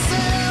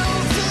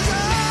yourself is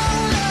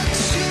all that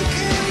you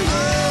can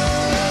do.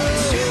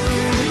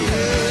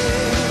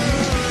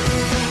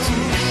 To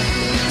be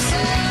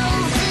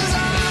yourself is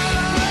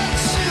all that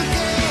you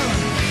can.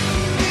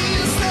 Be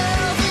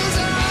yourself is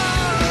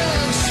all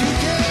that you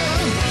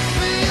can.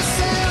 Be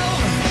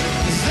yourself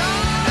is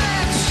all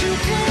that you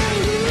can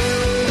do.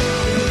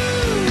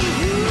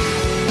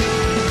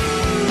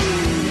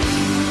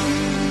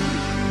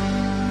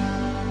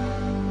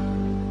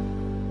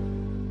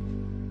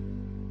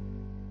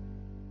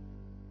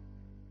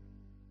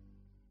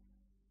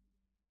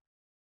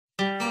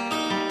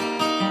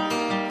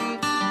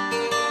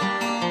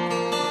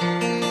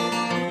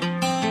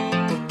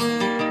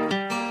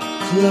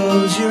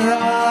 Close your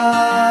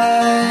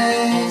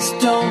eyes,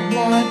 don't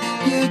want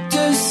you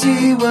to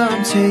see where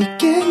I'm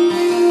taking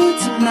you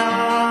tonight.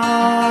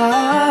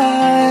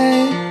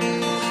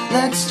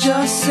 Let's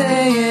just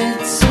say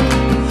it's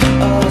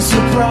a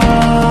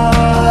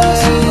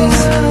surprise.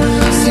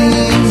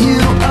 Seeing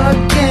you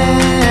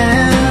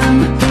again,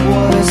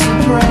 what a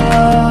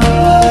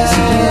surprise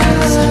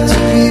to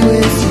be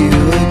with you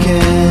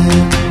again.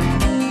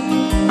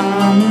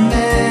 I'm a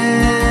man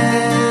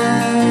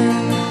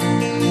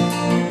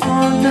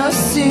on the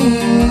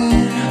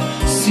scene,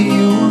 see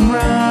you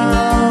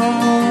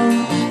around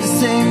the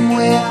same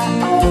way I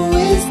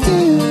always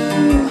do.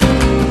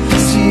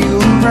 See you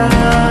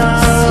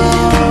around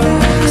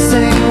the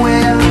same way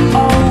I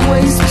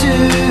always do.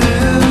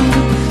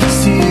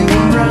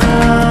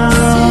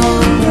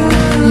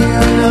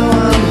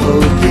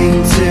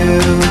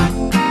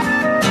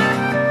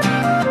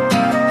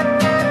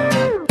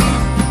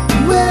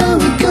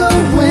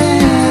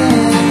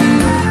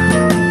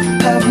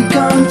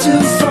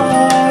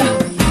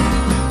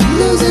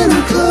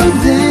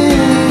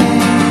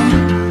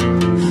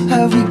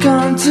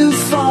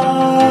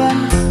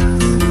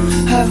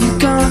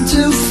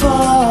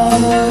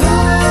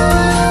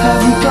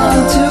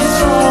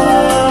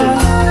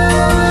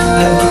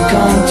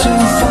 gone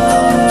too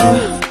far.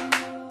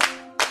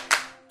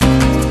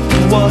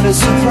 What a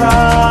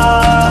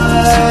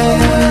surprise,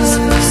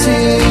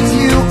 seeing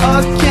you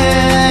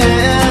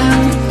again.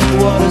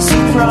 What a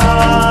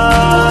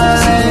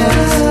surprise,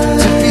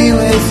 to be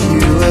with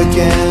you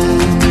again.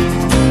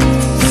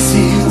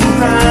 See you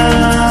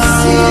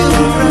around,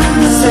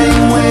 the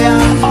same way I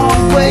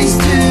always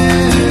do.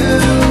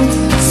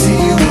 See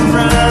you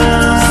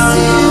around,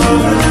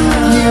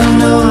 you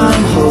know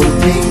I'm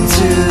hoping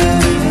to.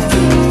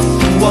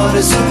 What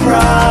a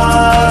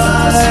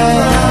surprise,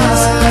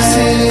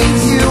 seeing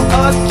you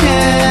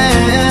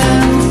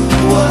again.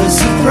 What a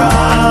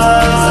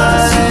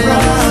surprise,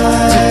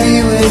 to be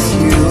with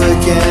you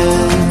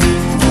again.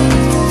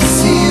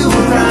 See you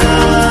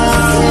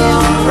around,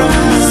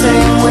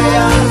 same way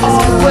I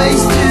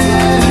always do.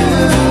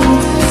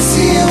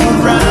 See you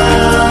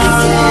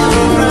around,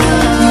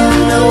 you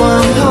know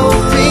I'm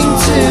hoping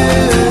to.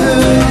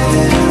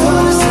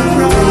 What a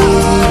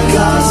surprise,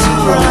 got a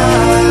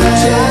surprise,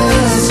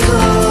 just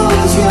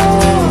close your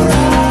eyes.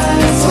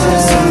 What a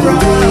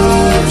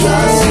surprise,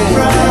 got a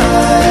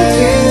surprise,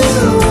 you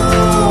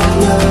won't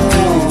know.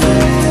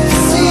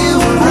 See you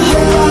around, I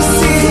hope I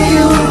see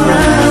you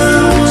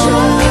around,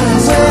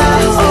 just where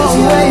I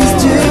always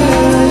do.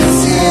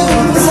 See you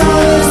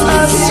around,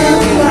 a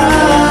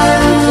surprise,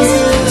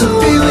 to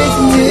be with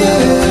you.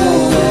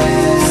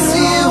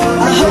 See you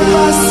around, I hope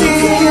I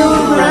see you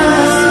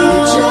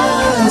around,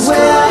 just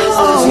where I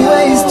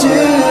always do.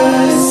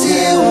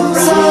 See you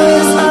around,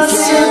 a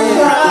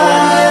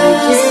surprise,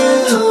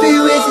 to be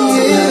with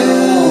you.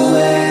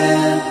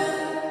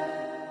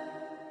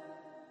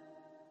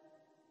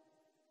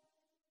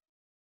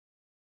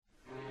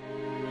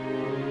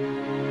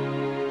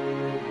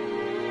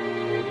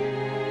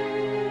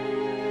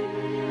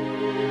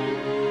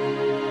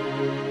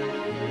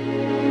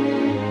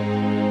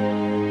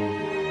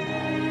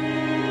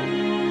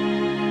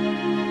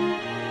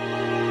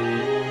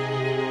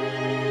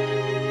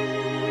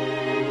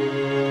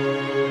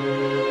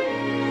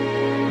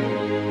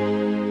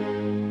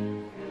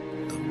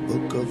 The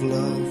book of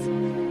love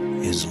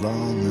is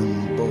long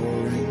and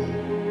boring.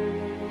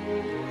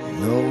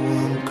 No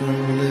one can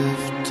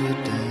lift a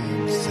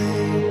damn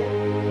thing.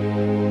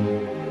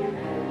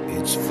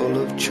 It's full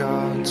of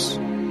charts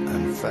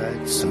and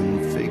facts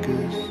and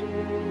figures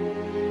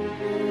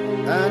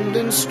and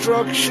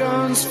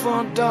instructions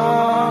for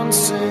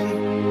dancing.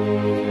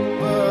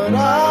 But I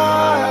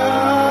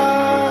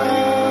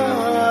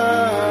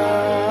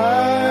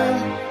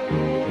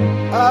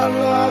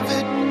love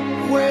it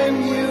when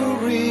you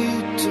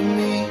read to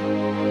me,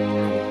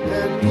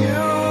 and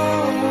you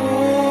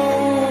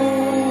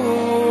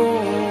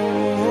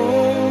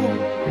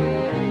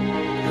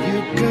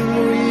can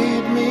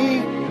read me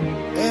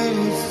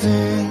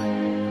anything.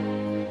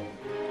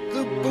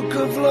 The book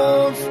of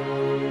love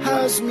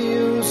has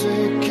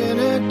music in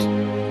it.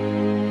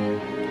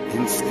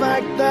 In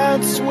fact,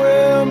 that's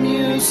where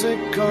music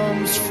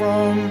comes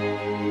from.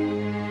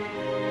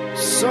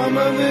 Some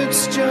of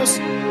it's just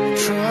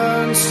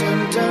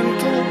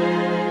transcendental.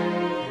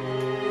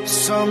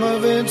 Some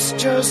of it's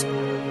just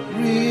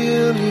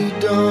really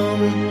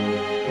dumb.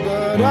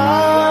 But I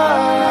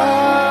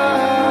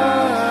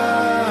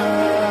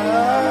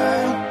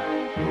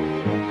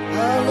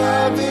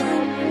love it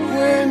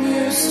when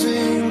you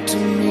sing to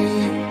me,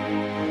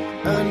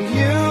 and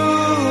you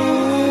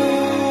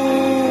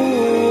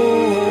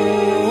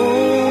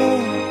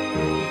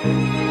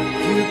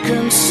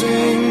can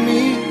sing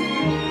me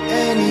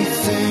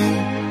anything.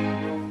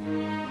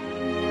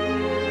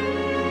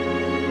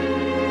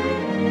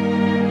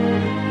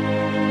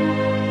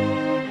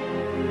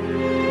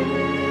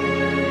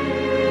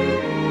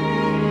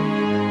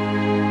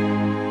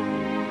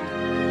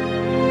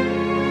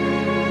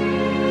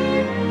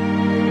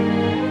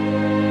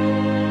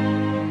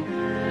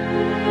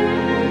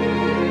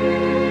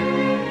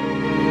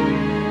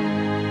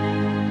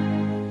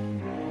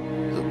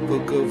 The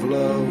book of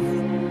love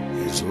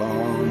is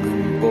long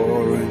and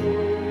boring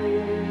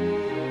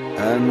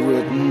and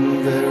written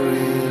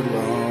very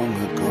long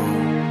ago.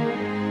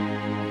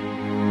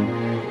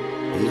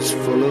 It's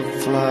full of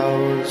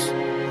flowers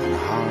and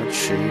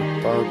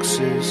heart-shaped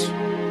boxes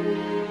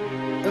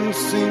and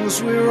things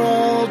we're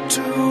all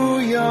too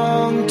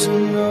young to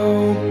know.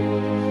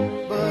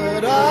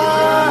 But I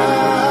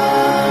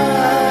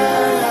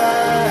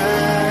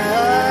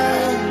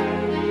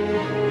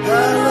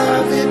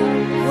love it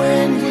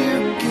when you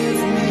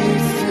give me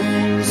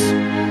things,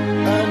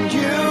 and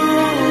you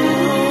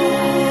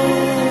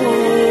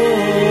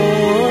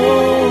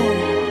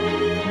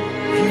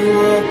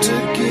ought to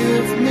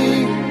give me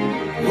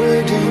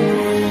wedding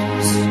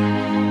rings,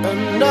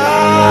 and I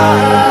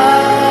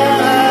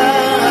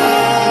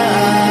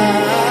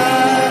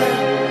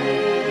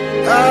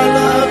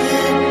love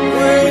it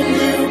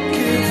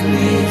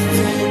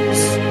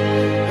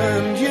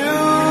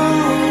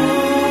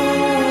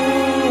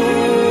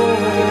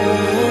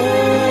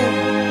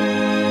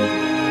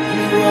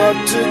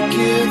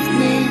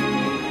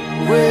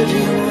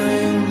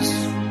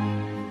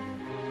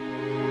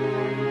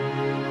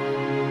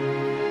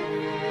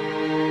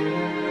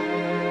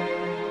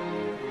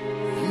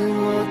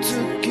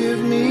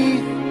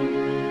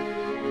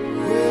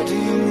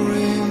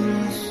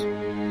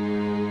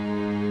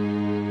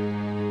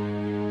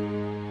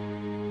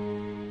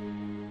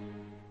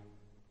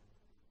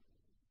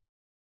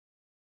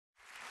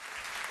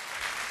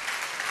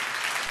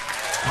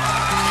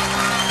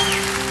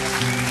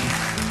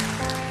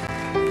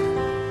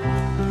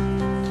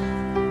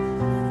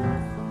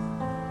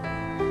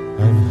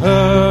I've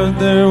heard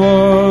there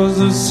was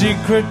a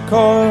secret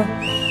chord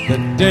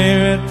that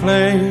David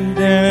played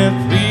and it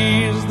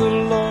pleased the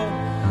Lord,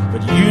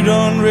 but you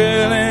don't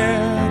really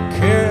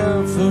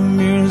care for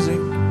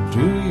music,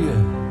 do you?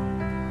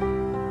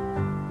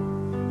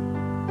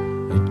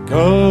 It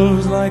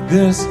goes like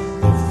this: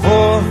 the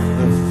fourth,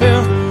 the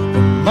fifth,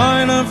 the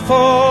minor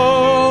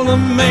fall, the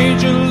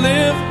major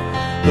lift,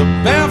 the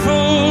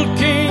baffled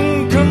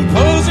king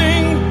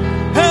composing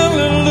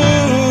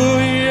hallelujah,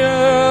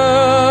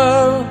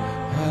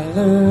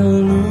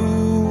 hallelujah,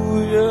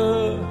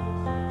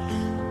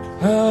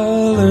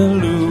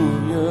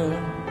 hallelujah,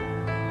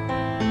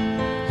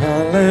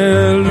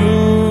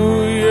 hallelujah,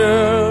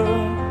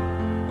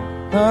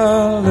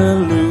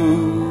 hallelujah.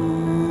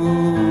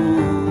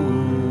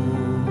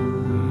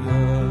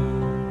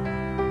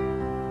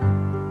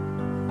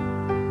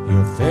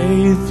 Your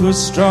faith was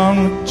strong,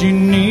 but you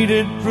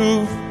needed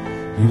proof.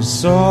 You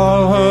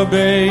saw her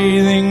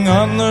bathing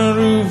on the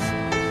roof,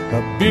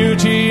 her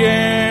beauty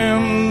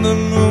and the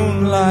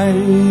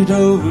moonlight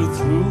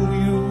overthrew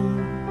you.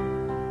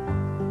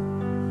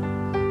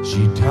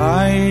 She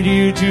tied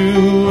you to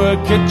a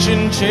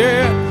kitchen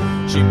chair,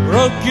 she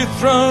broke your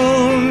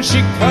throne,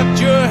 she cut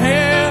your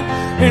hair,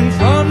 and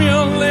from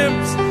your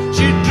lips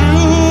she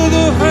drew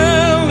the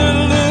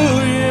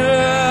hallelujah,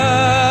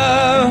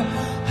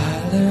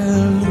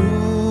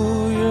 hallelujah,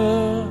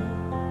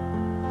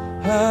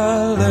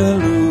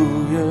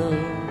 hallelujah,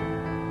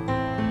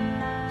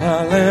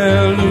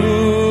 hallelujah,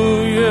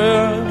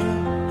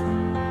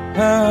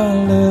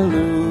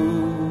 hallelujah.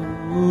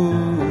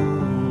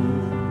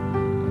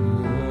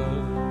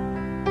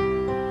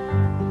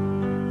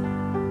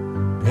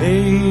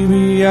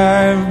 Baby,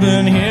 I've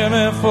been here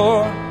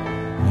before.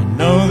 I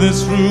know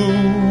this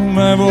room,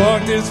 I've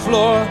walked this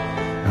floor.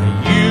 I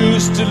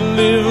used to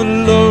live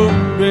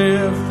alone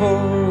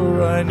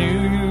before I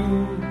knew you.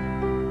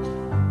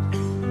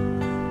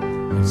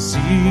 I've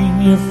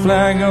seen your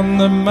flag on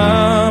the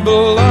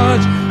marble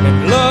arch,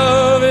 and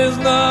love is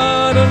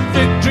not a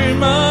victory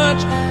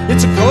march.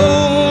 It's a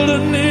cold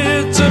and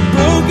it's a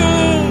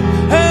broken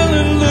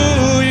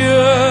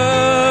hallelujah,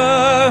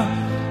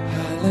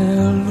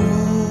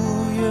 hallelujah,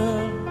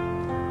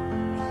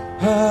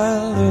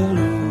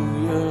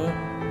 hallelujah,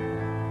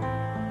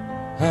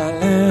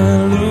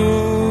 hallelujah,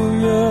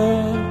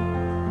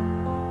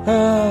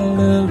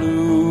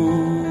 hallelujah.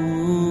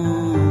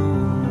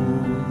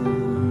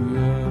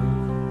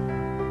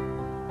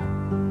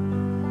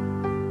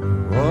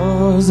 There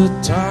was a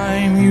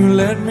time you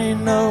let me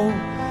know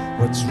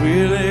what's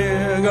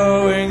really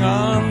going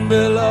on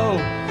below,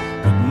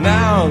 but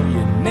now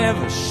you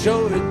never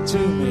showed it to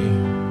me,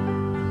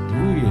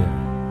 do you?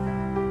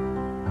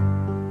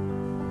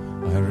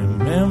 I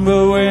remember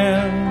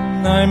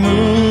when I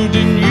moved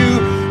in you,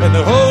 and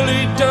the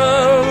holy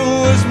dove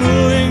was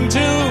moving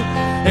too,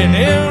 and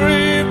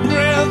every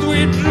breath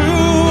we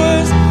drew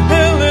was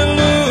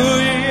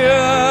hallelujah,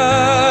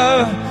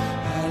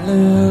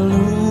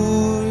 hallelujah,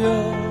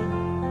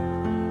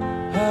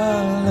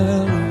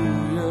 hallelujah,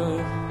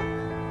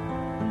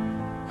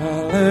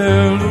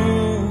 hallelujah,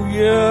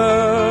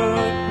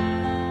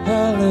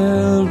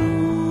 hallelujah.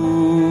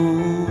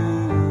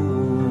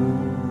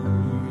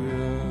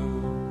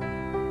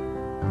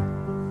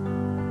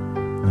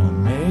 Now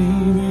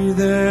maybe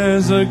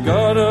there's a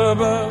God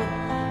above,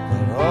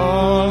 but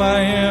all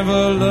I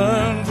ever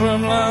learned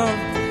from love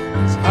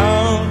is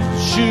how to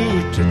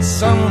shoot at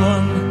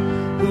someone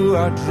who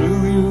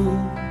outdrew you.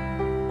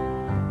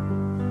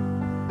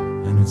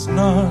 And it's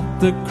not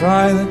the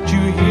cry that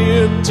you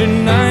hear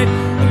tonight,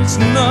 and it's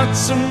not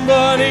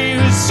somebody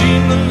who's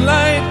seen the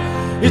light.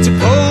 It's a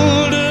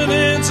cold and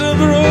it's a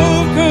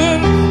broken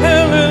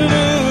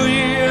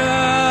hallelujah,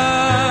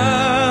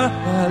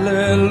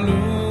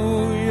 hallelujah,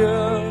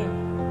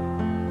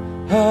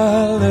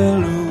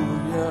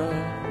 hallelujah,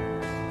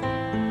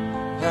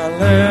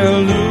 hallelujah,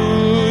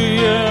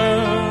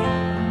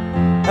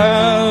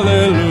 hallelujah,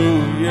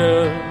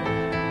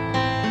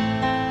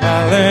 hallelujah,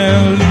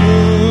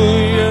 hallelujah,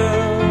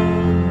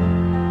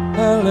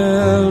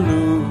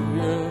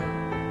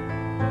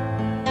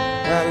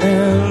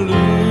 hallelujah,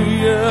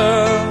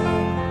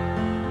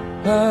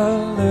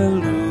 hallelujah.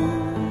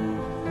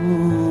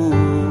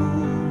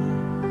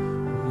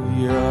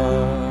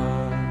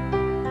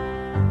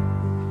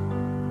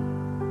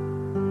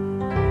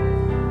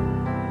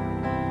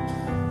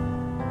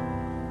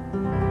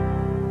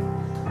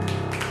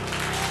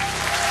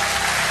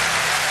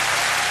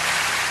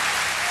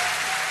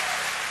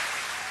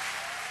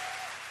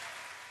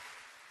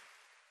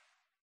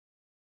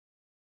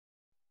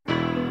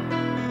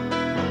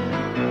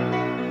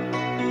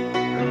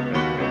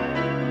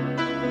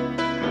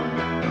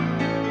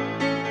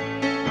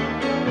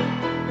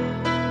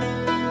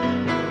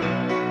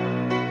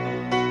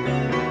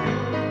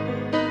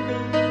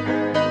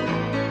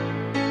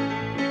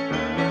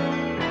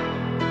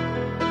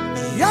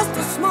 Just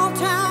a small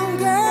town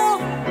girl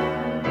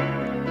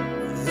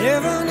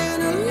living in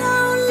a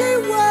lonely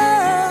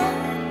world.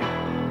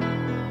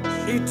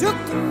 She took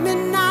the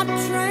midnight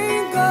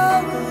train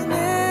going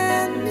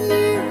anywhere.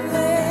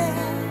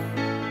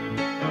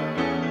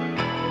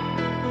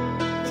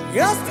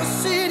 just a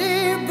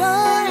city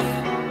boy,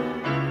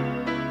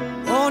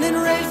 born and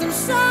raised in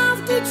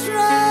South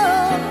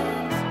Detroit.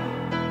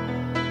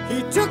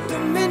 He took the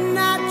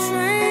midnight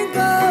train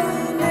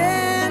going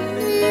anywhere.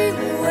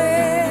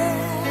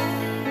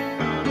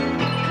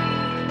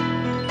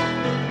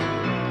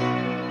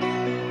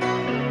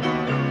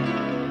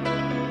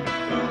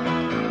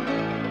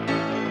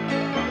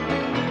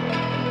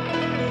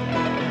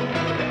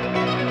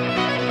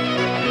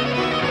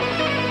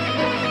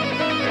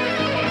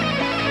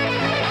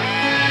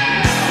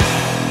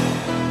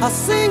 A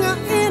singer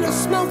in a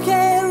smoky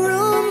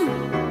room,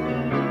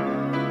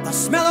 the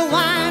smell of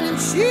wine and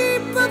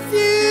cheap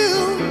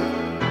perfume.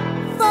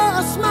 For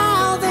a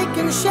smile they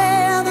can share.